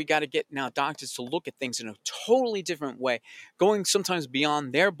 again, we got to get now doctors to look at things in a totally different way, going sometimes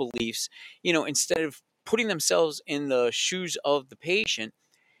beyond their beliefs, instead of putting themselves in the shoes of the patient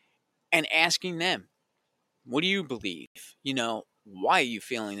and asking them, what do you believe? Why are you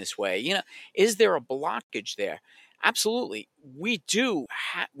feeling this way? Is there a blockage there? Absolutely. We do.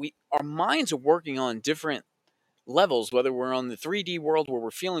 Our minds are working on different levels, whether we're on the 3D world where we're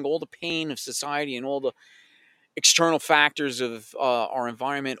feeling all the pain of society and all the external factors of our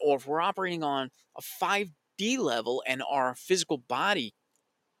environment, or if we're operating on a 5D level and our physical body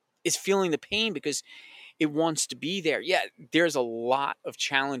is feeling the pain because it wants to be there. Yeah, there's a lot of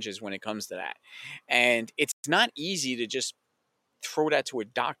challenges when it comes to that. And it's not easy to just throw that to a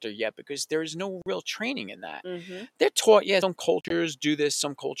doctor yet because there's no real training in that. They're taught, some cultures do this,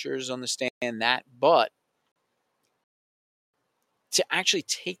 some cultures understand that, but to actually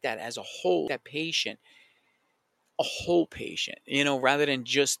take that as a whole, that patient, a whole patient, rather than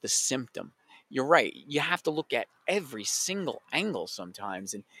just the symptom. You're right. You have to look at every single angle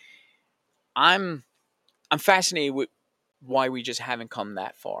sometimes. And I'm fascinated with why we just haven't come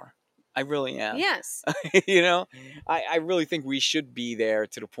that far. I really am. Yes. You know, I really think we should be there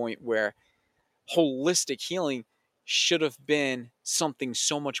to the point where holistic healing should have been something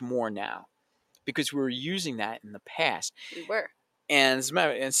so much more now because we were using that in the past. We were. And as a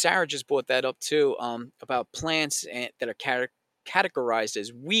matter, and Sarah just brought that up too, about plants that are categorized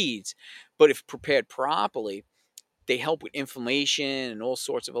as weeds, but if prepared properly, they help with inflammation and all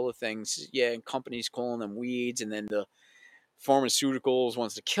sorts of other things. Yeah, and companies calling them weeds, and then the pharmaceuticals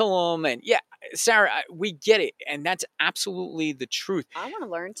wants to kill them. And yeah, Sarah, we get it, and that's absolutely the truth. I want to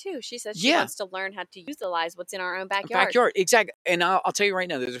learn too. She says she Yeah, wants to learn how to utilize what's in our own backyard. exactly. And I'll tell you right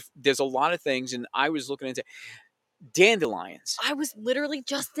now, there's a lot of things, and I was looking into dandelions. I was literally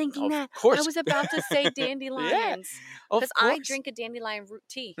just thinking Of that. course. I was about to say Yeah, dandelions. of Because I course. drink a dandelion root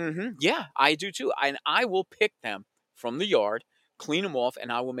tea. Yeah, I do too. And I will pick them from the yard, clean them off,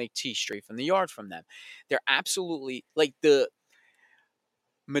 and I will make tea straight from the yard from them. They're absolutely like the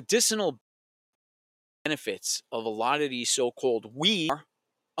medicinal benefits of a lot of these so-called weeds are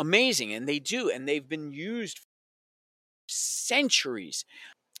amazing, and they've been used for centuries.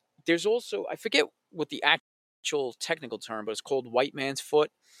 There's also, I forget what the actual technical term, but it's called white man's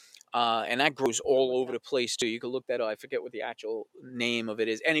foot. And that grows all over the place too. You can look that up. I forget what the actual name of it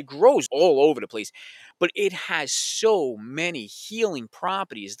is, and it grows all over the place. But it has so many healing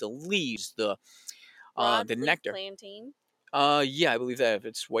properties. The leaves, the Broadleaf nectar. plantain. Yeah, I believe that if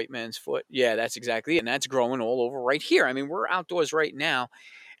it's white man's foot, yeah, that's exactly it, and that's growing all over right here. I mean, we're outdoors right now,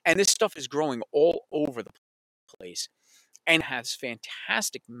 and this stuff is growing all over the place, and has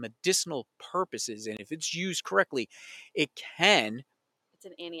fantastic medicinal purposes. And if it's used correctly, it can. It's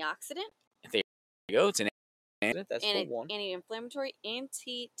an antioxidant. There you go. It's an antioxidant. That's And the one. Anti-inflammatory,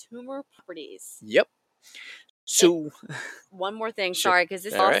 anti-tumor properties. Yep. So one more thing, Sure. sorry, because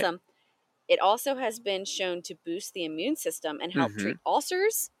this is All right. awesome. It also has been shown to boost the immune system and help treat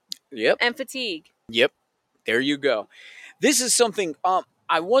ulcers Yep. and fatigue. Yep. There you go. This is something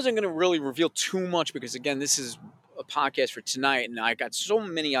I wasn't going to really reveal too much because again, this is a podcast for tonight, and I got so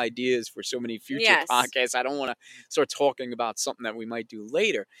many ideas for so many future Yes. podcasts. I don't want to start talking about something that we might do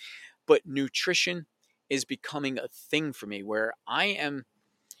later. But nutrition is becoming a thing for me where I am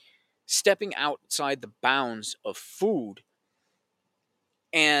stepping outside the bounds of food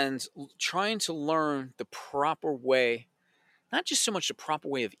and trying to learn the proper way, not just so much the proper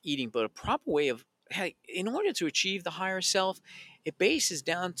way of eating, but a proper way of, hey, in order to achieve the higher self, it bases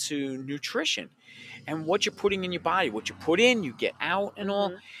down to nutrition and what you're putting in your body. What you put in, you get out and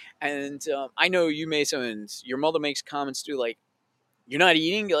all. And I know you made some, and your mother makes comments too, like, you're not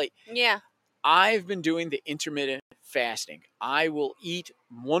eating. Like, Yeah. I've been doing the intermittent fasting. I will eat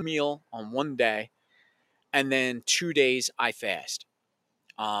one meal on one day, and then 2 days I fast.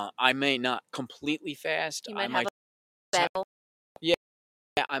 I may not completely fast. You might I have might a bagel. Yeah,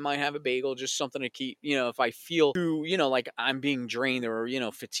 I might have a bagel, just something to keep, if I feel too, like I'm being drained or,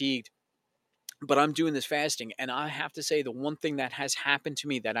 fatigued. But I'm doing this fasting, and I have to say the one thing that has happened to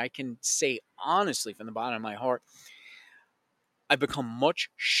me that I can say honestly from the bottom of my heart, I've become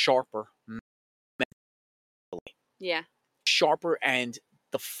much sharper mentally. Yeah. Sharper, and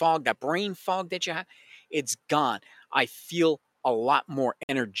the fog, that brain fog that you have, it's gone. I feel a lot more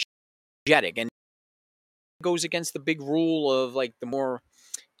energetic, and it goes against the big rule of like the more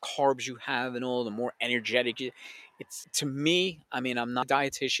carbs you have and all, the more energetic it's, to me. I mean, I'm not a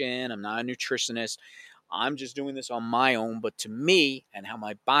dietitian, I'm not a nutritionist, I'm just doing this on my own, but to me and how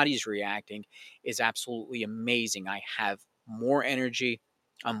my body's reacting is absolutely amazing. I have more energy,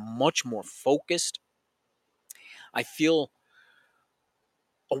 I'm much more focused, I feel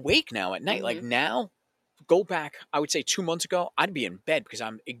awake now at night. Like now, go back, I would say 2 months ago, I'd be in bed because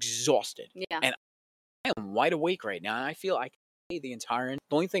I'm exhausted. Yeah. And I am wide awake right now. And I feel I can see the entire.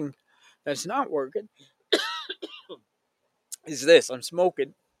 The only thing that's not working is this. I'm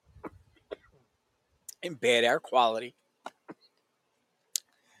smoking in bad air quality.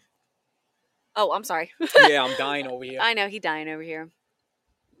 Oh, I'm sorry. Yeah, I'm dying over here. I know, he dying over here.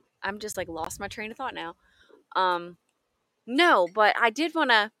 I'm just like lost my train of thought now. No, but I did want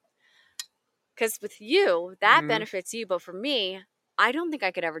to, because with you, that benefits you, but for me, I don't think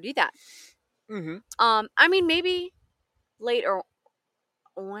I could ever do that. I mean, maybe later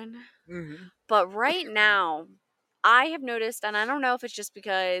on, but right now, I have noticed, and I don't know if it's just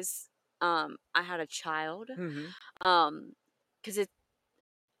because I had a child, because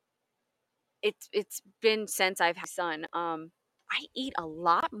it's been since I've had a son. I eat a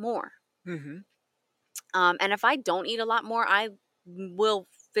lot more. And if I don't eat a lot more, I will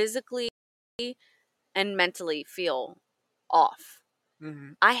physically and mentally feel off.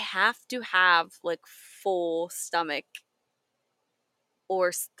 I have to have like full stomach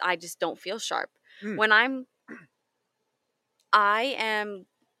or I just don't feel sharp. Mm. When I am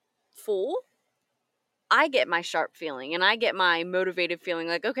full, I get my sharp feeling and I get my motivated feeling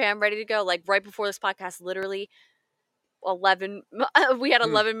like, okay, I'm ready to go. Like right before this podcast, literally 11, we had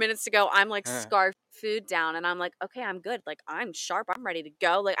 11 minutes to go. I'm like scarfed food down and I'm like, okay, I'm good. Like I'm sharp. I'm ready to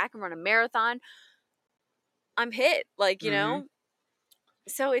go. Like I can run a marathon. I'm hit. Like, you know,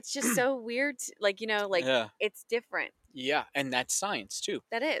 so it's just so weird. Like, you know, like it's different. Yeah. And that's science too.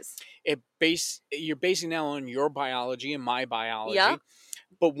 That is. You're basing that on your biology and my biology. Yep.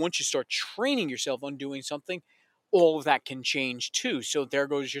 But once you start training yourself on doing something, all of that can change too. So there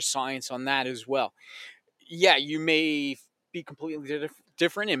goes your science on that as well. Yeah, you may be completely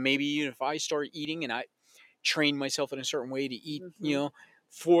different. And maybe even if I start eating and I train myself in a certain way to eat, you know,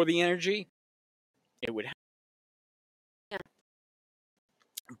 for the energy, it would happen. Yeah.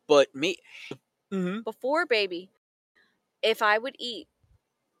 But Before, baby, if I would eat,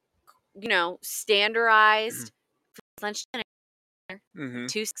 you know, standardized lunch, dinner,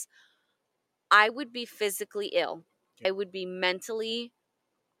 2 I would be physically ill. I would be mentally,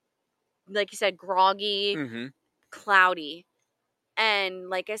 like you said, groggy, cloudy. And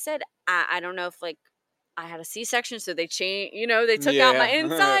like I said, I don't know if like I had a C-section, so they changed, you know, they took out my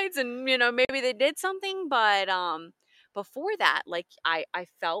insides and, you know, maybe they did something. But before that, like I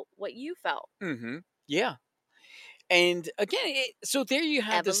felt what you felt. Yeah. And again, so there you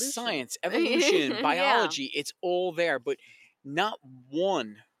have the science, evolution, biology. It's all there, but not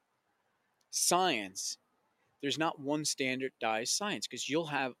one science. There's not one standardized science because you'll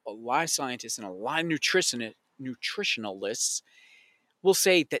have a lot of scientists and a lot of nutritionalists will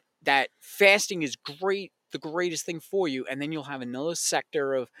say that fasting is great, the greatest thing for you, and then you'll have another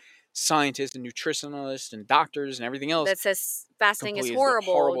sector of scientists and nutritionalists and doctors and everything else that says fasting is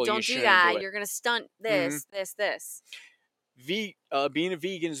horrible. horrible. Don't do that. You're going to stunt this. Being a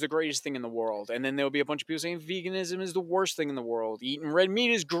vegan is the greatest thing in the world. And then there'll be a bunch of people saying veganism is the worst thing in the world. Eating red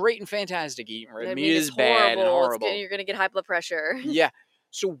meat is great and fantastic. Eating red meat is bad and horrible. You're going to get high blood pressure. Yeah.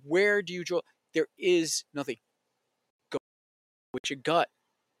 So where do you draw? There is nothing. Go with your gut.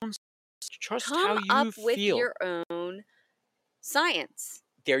 Trust how you Come up feel. with your own science.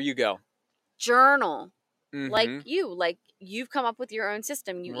 There you go. Journal. Like you've come up with your own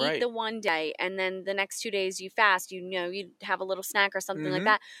system. You eat the one day and then the next 2 days you fast. You know, you have a little snack or something like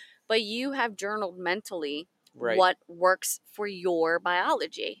that. But you have journaled mentally what works for your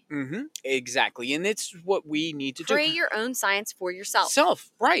biology. Exactly. And it's what we need to do. Create your own science for yourself.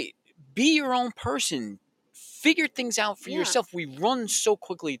 Be your own person. Figure things out for yourself. We run so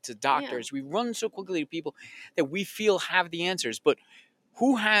quickly to doctors. We run so quickly to people that we feel have the answers. But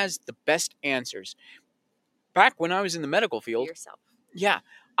who has the best answers? Back when I was in the medical field, yourself.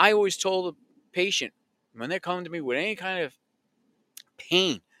 I always told a patient when they're coming to me with any kind of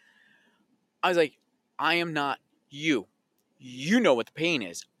pain, I was like, I am not you. You know what the pain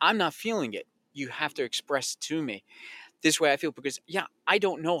is. I'm not feeling it. You have to express it to me. This way I feel because, I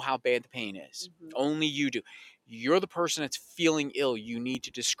don't know how bad the pain is. Only you do. You're the person that's feeling ill. You need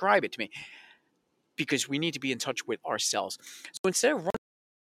to describe it to me because we need to be in touch with ourselves. So instead of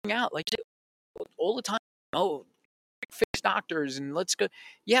running out like all the time, fix doctors and let's go.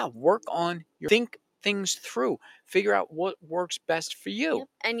 Work on think things through. Figure out what works best for you. Yep.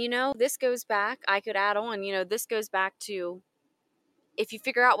 And you know, this goes back, I could add on, you know, this goes back to if you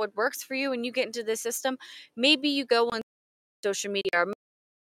figure out what works for you and you get into the system, maybe you go on social media or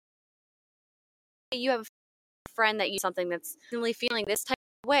maybe you have a friend that you something that's really feeling this type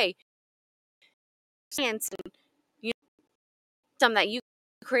of way. Science and you know, something that you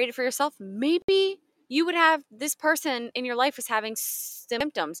created for yourself, maybe you would have this person in your life is having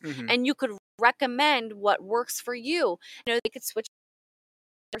symptoms and you could recommend what works for you. You know, they could switch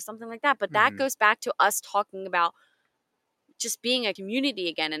or something like that. But that goes back to us talking about just being a community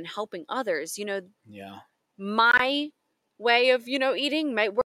again and helping others. You know, my way of, you know, eating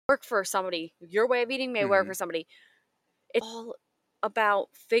might work for somebody. Your way of eating may work for somebody. It's all about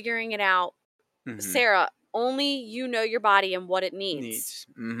figuring it out. Sarah, only you know your body and what it needs.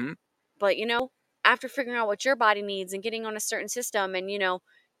 But, you know, after figuring out what your body needs and getting on a certain system and, you know,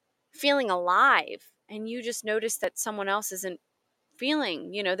 feeling alive and you just notice that someone else isn't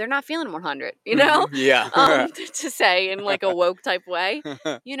feeling, you know, they're not feeling 100, you know, to say in like a woke type way,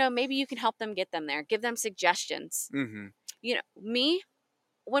 you know, maybe you can help them get them there, give them suggestions. You know, me,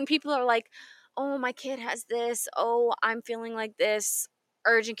 when people are like, oh, my kid has this, oh, I'm feeling like this,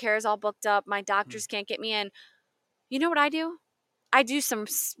 urgent care is all booked up, my doctors can't get me in. You know what I do? I do some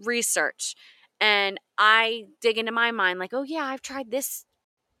research and I dig into my mind like, oh yeah, I've tried this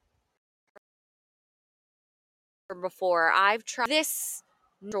before. I've tried this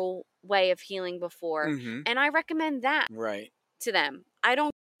natural way of healing before, Mm-hmm. and I recommend that Right. to them. I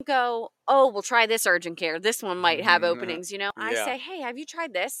don't go, oh, we'll try this urgent care. This one might have openings, I Yeah. say, hey, have you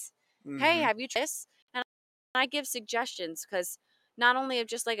tried this? Hey, Mm-hmm. have you tried this? And I give suggestions because not only of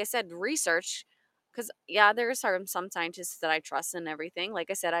just, like I said, research, because, yeah, there are some scientists that I trust and everything.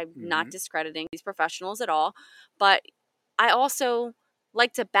 Like I said, I'm Mm-hmm. not discrediting these professionals at all, but I also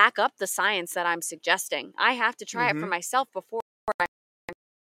like to back up the science that I'm suggesting. I have to try it for Mm-hmm. myself before I'm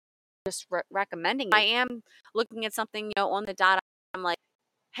just recommending it. I am looking at something, on the dot. I'm like,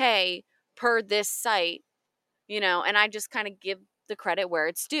 hey, per this site, and I just kind of give the credit where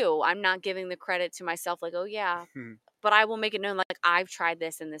it's due. I'm not giving the credit to myself like, oh, yeah, but I will make it known like I've tried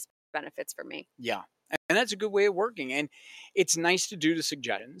this and this benefits for me. Yeah. And that's a good way of working. And it's nice to do the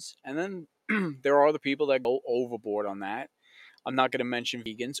suggestions. And then there are the people that go overboard on that. I'm not going to mention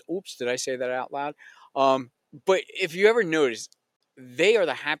vegans. Oops, did I say that out loud? But if you ever notice, they are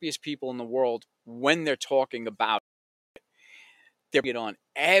the happiest people in the world when they're talking about it. They're it on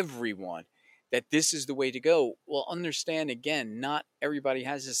everyone that this is the way to go. Well, understand again, not everybody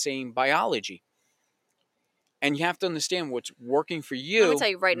has the same biology. And you have to understand what's working for you. I'm gonna tell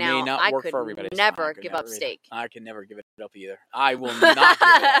you right may now, not I work could for everybody. never give up steak. I can never give it up either. I will not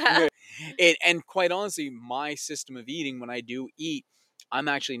give it up. And quite honestly, my system of eating, when I do eat, I'm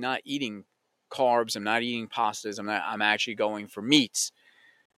actually not eating carbs. I'm not eating pastas. I'm actually going for meats.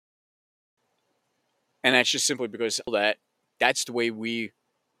 And that's just simply because that's the way we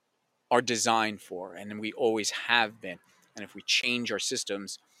are designed for, and we always have been. And if we change our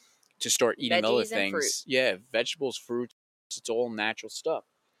systems to start eating other Veggies and fruit. things, yeah, vegetables, fruits, it's all natural stuff.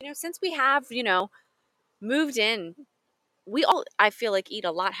 Since we have, moved in, we all, I feel like, eat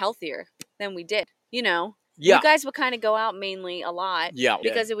a lot healthier than we did. Yeah. You guys would kind of go out mainly a lot Yeah.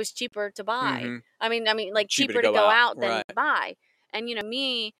 because it was cheaper to buy. Mm-hmm. I mean, like cheaper to go out than right. to buy. And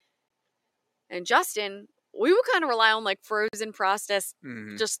me and Justin, we would kind of rely on like frozen, processed,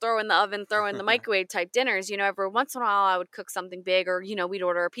 Mm-hmm. just throw in the oven, throw in the microwave type dinners. Every once in a while I would cook something big, or we'd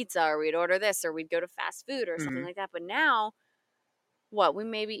order a pizza, or we'd order this, or we'd go to fast food or something like that. But now, we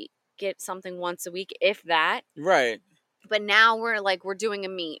maybe get something once a week, if that. Right. But now we're doing a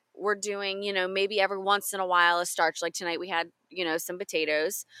meat. We're doing, maybe every once in a while a starch. Like tonight we had, some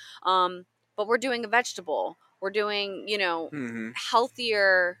potatoes. But we're doing a vegetable. We're doing,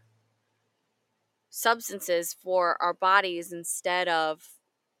 healthier substances for our bodies instead of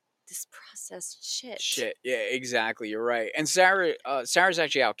this processed shit. Yeah, exactly. You're right. And Sarah's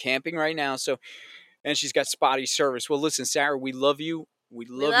actually out camping right now, and she's got spotty service. Well, listen, Sarah, we love you. We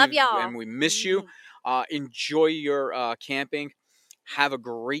love you, y'all, and we miss you. Enjoy your camping. Have a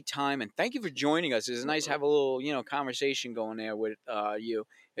great time, and thank you for joining us. It's nice to have a little, conversation going there with you.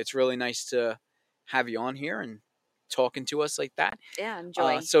 It's really nice to have you on here and talking to us like that. Yeah,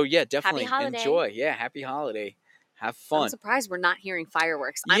 enjoy. So yeah, definitely happy holiday. Enjoy. Yeah, happy holiday. Have fun. I'm surprised we're not hearing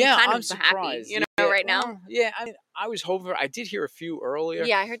fireworks. Yeah, I'm kind of surprised. happy, right now. Well, yeah, I was hoping. I did hear a few earlier.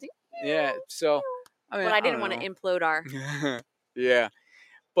 Yeah, I heard. Yeah, so but I didn't want to implode our. Yeah,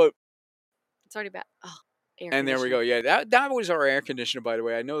 but it's already bad. Oh, and there we go. Yeah, that was our air conditioner, by the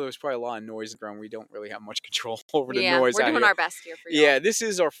way. I know there was probably a lot of noise around. We don't really have much control over the noise. We're doing our best here for you. Yeah, this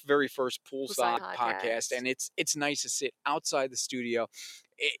is our very first Poolside podcast, and it's nice to sit outside the studio.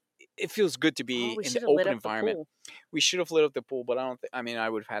 It feels good to be in an open environment. We should have lit up the pool, but I don't. I mean, I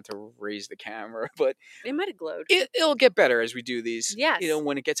would have had to raise the camera, but it might have glowed. It'll get better as we do these. Yes.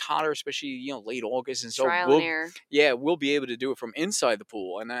 When it gets hotter, especially late August, and so trial and error. Yeah, we'll be able to do it from inside the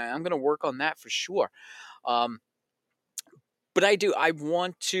pool, and I'm going to work on that for sure. But I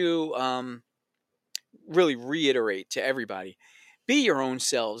want to really reiterate to everybody. Be your own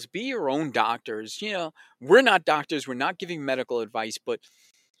selves. Be your own doctors. We're not doctors. We're not giving medical advice, but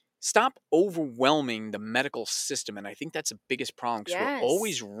stop overwhelming the medical system. And I think that's the biggest problem, because we're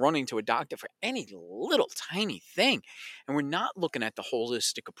always running to a doctor for any little tiny thing. And we're not looking at the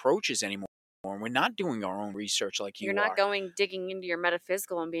holistic approaches anymore. And we're not doing our own research like You're not digging into your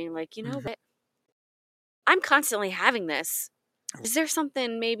metaphysical and being like, that I'm constantly having this. Is there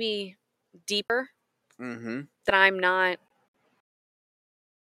something maybe deeper that I'm not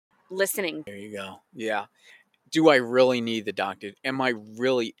listening? There you go. Yeah. Do I really need the doctor? Am I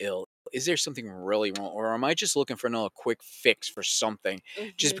really ill? Is there something really wrong? Or am I just looking for another quick fix for something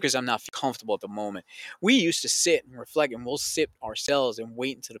just because I'm not comfortable at the moment? We used to sit and reflect, and we'll sit ourselves and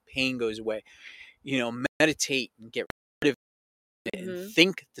wait until the pain goes away. Meditate and get rid of it and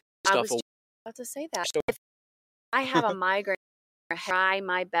think the stuff. I was about to say that. If I have a migraine, I try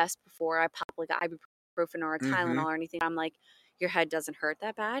my best before I pop like ibuprofen or a Tylenol or anything. I'm like, your head doesn't hurt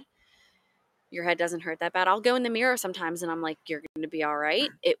that bad. your head doesn't hurt that bad. I'll go in the mirror sometimes and I'm like, you're going to be all right.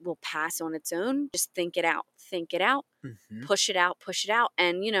 It will pass on its own. Just think it out, Mm-hmm. push it out.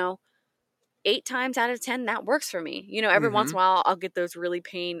 And, 8 times out of 10, that works for me. Every once in a while, I'll get those really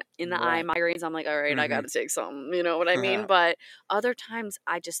pain in the eye Right. migraines. I'm like, all right, I got to take something. You know what I mean? But other times,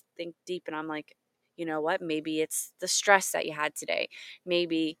 I just think deep and I'm like, you know what? Maybe it's the stress that you had today.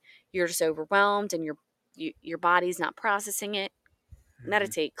 Maybe you're just overwhelmed and your body's not processing it.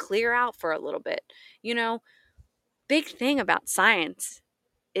 Meditate, clear out for a little bit. Big thing about science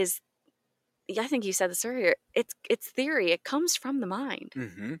is, I think you said this earlier, it's theory. It comes from the mind.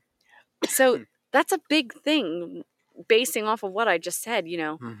 Mm-hmm. So that's a big thing basing off of what I just said,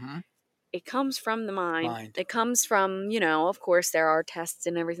 Mm-hmm. it comes from the mind. It comes from, of course there are tests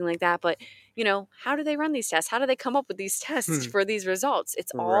and everything like that, but how do they run these tests? How do they come up with these tests for these results?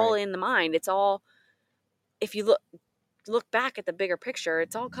 It's all in the mind. It's all, if you look back at the bigger picture,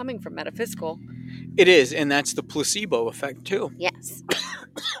 it's all coming from metaphysical. It is, and that's the placebo effect too. Yes.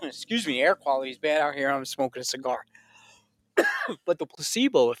 Excuse me, air quality is bad out here. I'm smoking a cigar. But the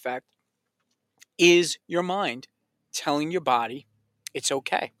placebo effect is your mind telling your body it's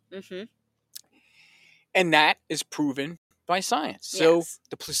okay. Mm-hmm. And that is proven by science. So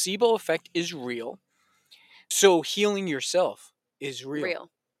the placebo effect is real. So healing yourself is real.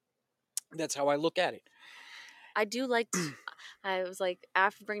 That's how I look at it. I do like I was like,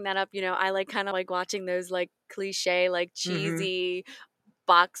 after bringing that up, I like kind of like watching those like cliche, like cheesy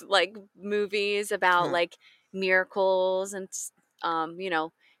box like movies about like miracles and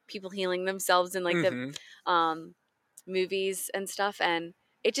people healing themselves in like the movies and stuff, and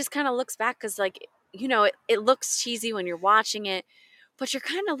it just kind of looks back because like it looks cheesy when you're watching it, but you're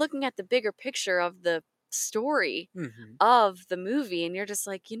kind of looking at the bigger picture of the story of the movie, and you're just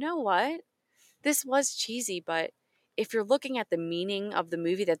like, you know what, this was cheesy, but if you're looking at the meaning of the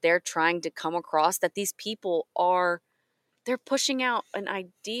movie that they're trying to come across, that these people they're pushing out an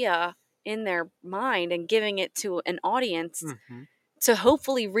idea in their mind and giving it to an audience to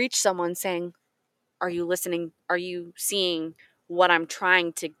hopefully reach someone saying, are you listening? Are you seeing what I'm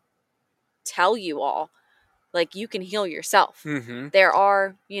trying to tell you all? Like, you can heal yourself. There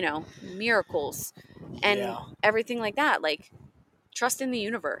are, miracles and everything like that. Like, trust in the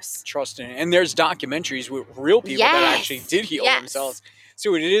universe. Trust in it. And there's documentaries with real people that actually did heal themselves.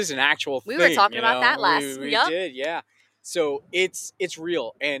 So it is an actual thing. We were talking about that last. We did, yeah. So it's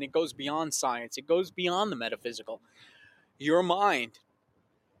real, and it goes beyond science. It goes beyond the metaphysical. Your mind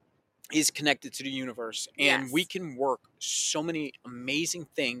is connected to the universe, and we can work so many amazing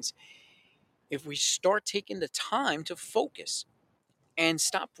things if we start taking the time to focus and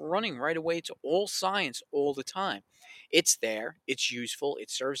stop running right away to all science all the time. It's there, it's useful,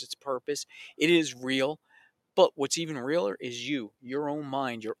 it serves its purpose, it is real. But what's even realer is you, your own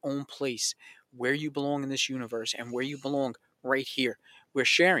mind, your own place, where you belong in this universe and where you belong right here. We're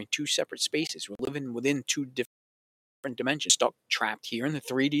sharing 2 separate spaces. We're living within 2 different dimensions, stuck, trapped here in the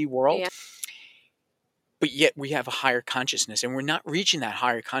 3D world. But yet we have a higher consciousness, and we're not reaching that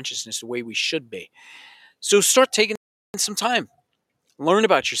higher consciousness the way we should be. So start taking some time. Learn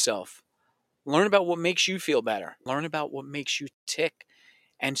about yourself. Learn about what makes you feel better. Learn about what makes you tick,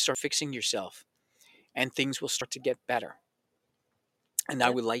 and start fixing yourself. And things will start to get better. And I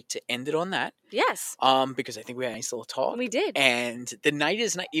would like to end it on that. Yes. Because I think we had a nice little talk. We did. And the night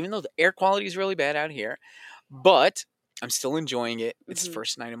is not, even though the air quality is really bad out here, but I'm still enjoying it. It's the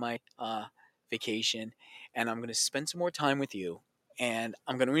first night of my vacation, and I'm going to spend some more time with you, and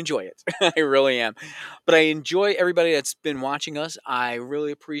I'm going to enjoy it. I really am. But I enjoy everybody that's been watching us. I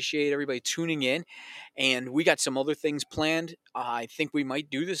really appreciate everybody tuning in, and we got some other things planned. I think we might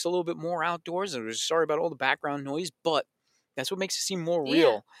do this a little bit more outdoors. I'm sorry about all the background noise, but that's what makes it seem more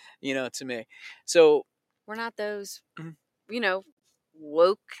real, to me. So we're not those,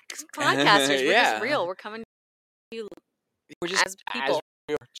 woke podcasters. We're just real. We're coming to you as people.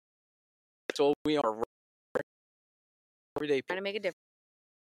 That's all we are. Every day, trying to make a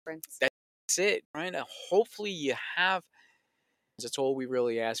difference. That's it, right? Hopefully you have. That's all we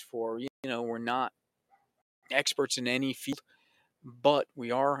really ask for. We're not experts in any field, but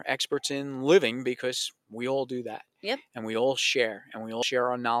we are experts in living, because we all do that. Yep. And we all share,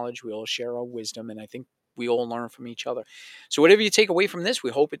 our knowledge. We all share our wisdom, and I think we all learn from each other. So whatever you take away from this, we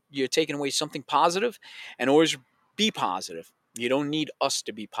hope you're taking away something positive, and always be positive. You don't need us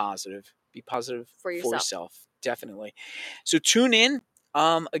to be positive. Be positive for yourself. Definitely. So tune in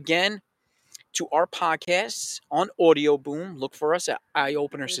again to our podcasts on Audio Boom. Look for us at Eye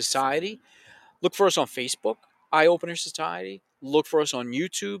Opener Society. Look for us on Facebook, Eye Opener Society. Look for us on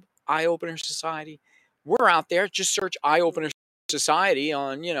YouTube, Eye Opener Society. We're out there. Just search Eye Opener Society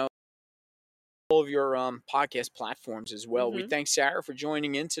on, of your podcast platforms as well. We Mm-hmm. thank Sarah for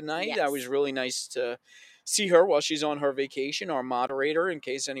joining in tonight. That was Yes. really nice to see her while she's on her vacation. Our moderator, in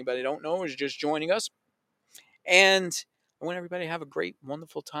case anybody don't know, is just joining us. And I want everybody to have a great,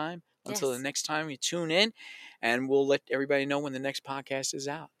 wonderful time until the Yes. next time you tune in. And we'll let everybody know when the next podcast is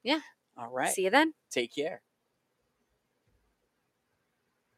out. Yeah. All right. See you then. Take care.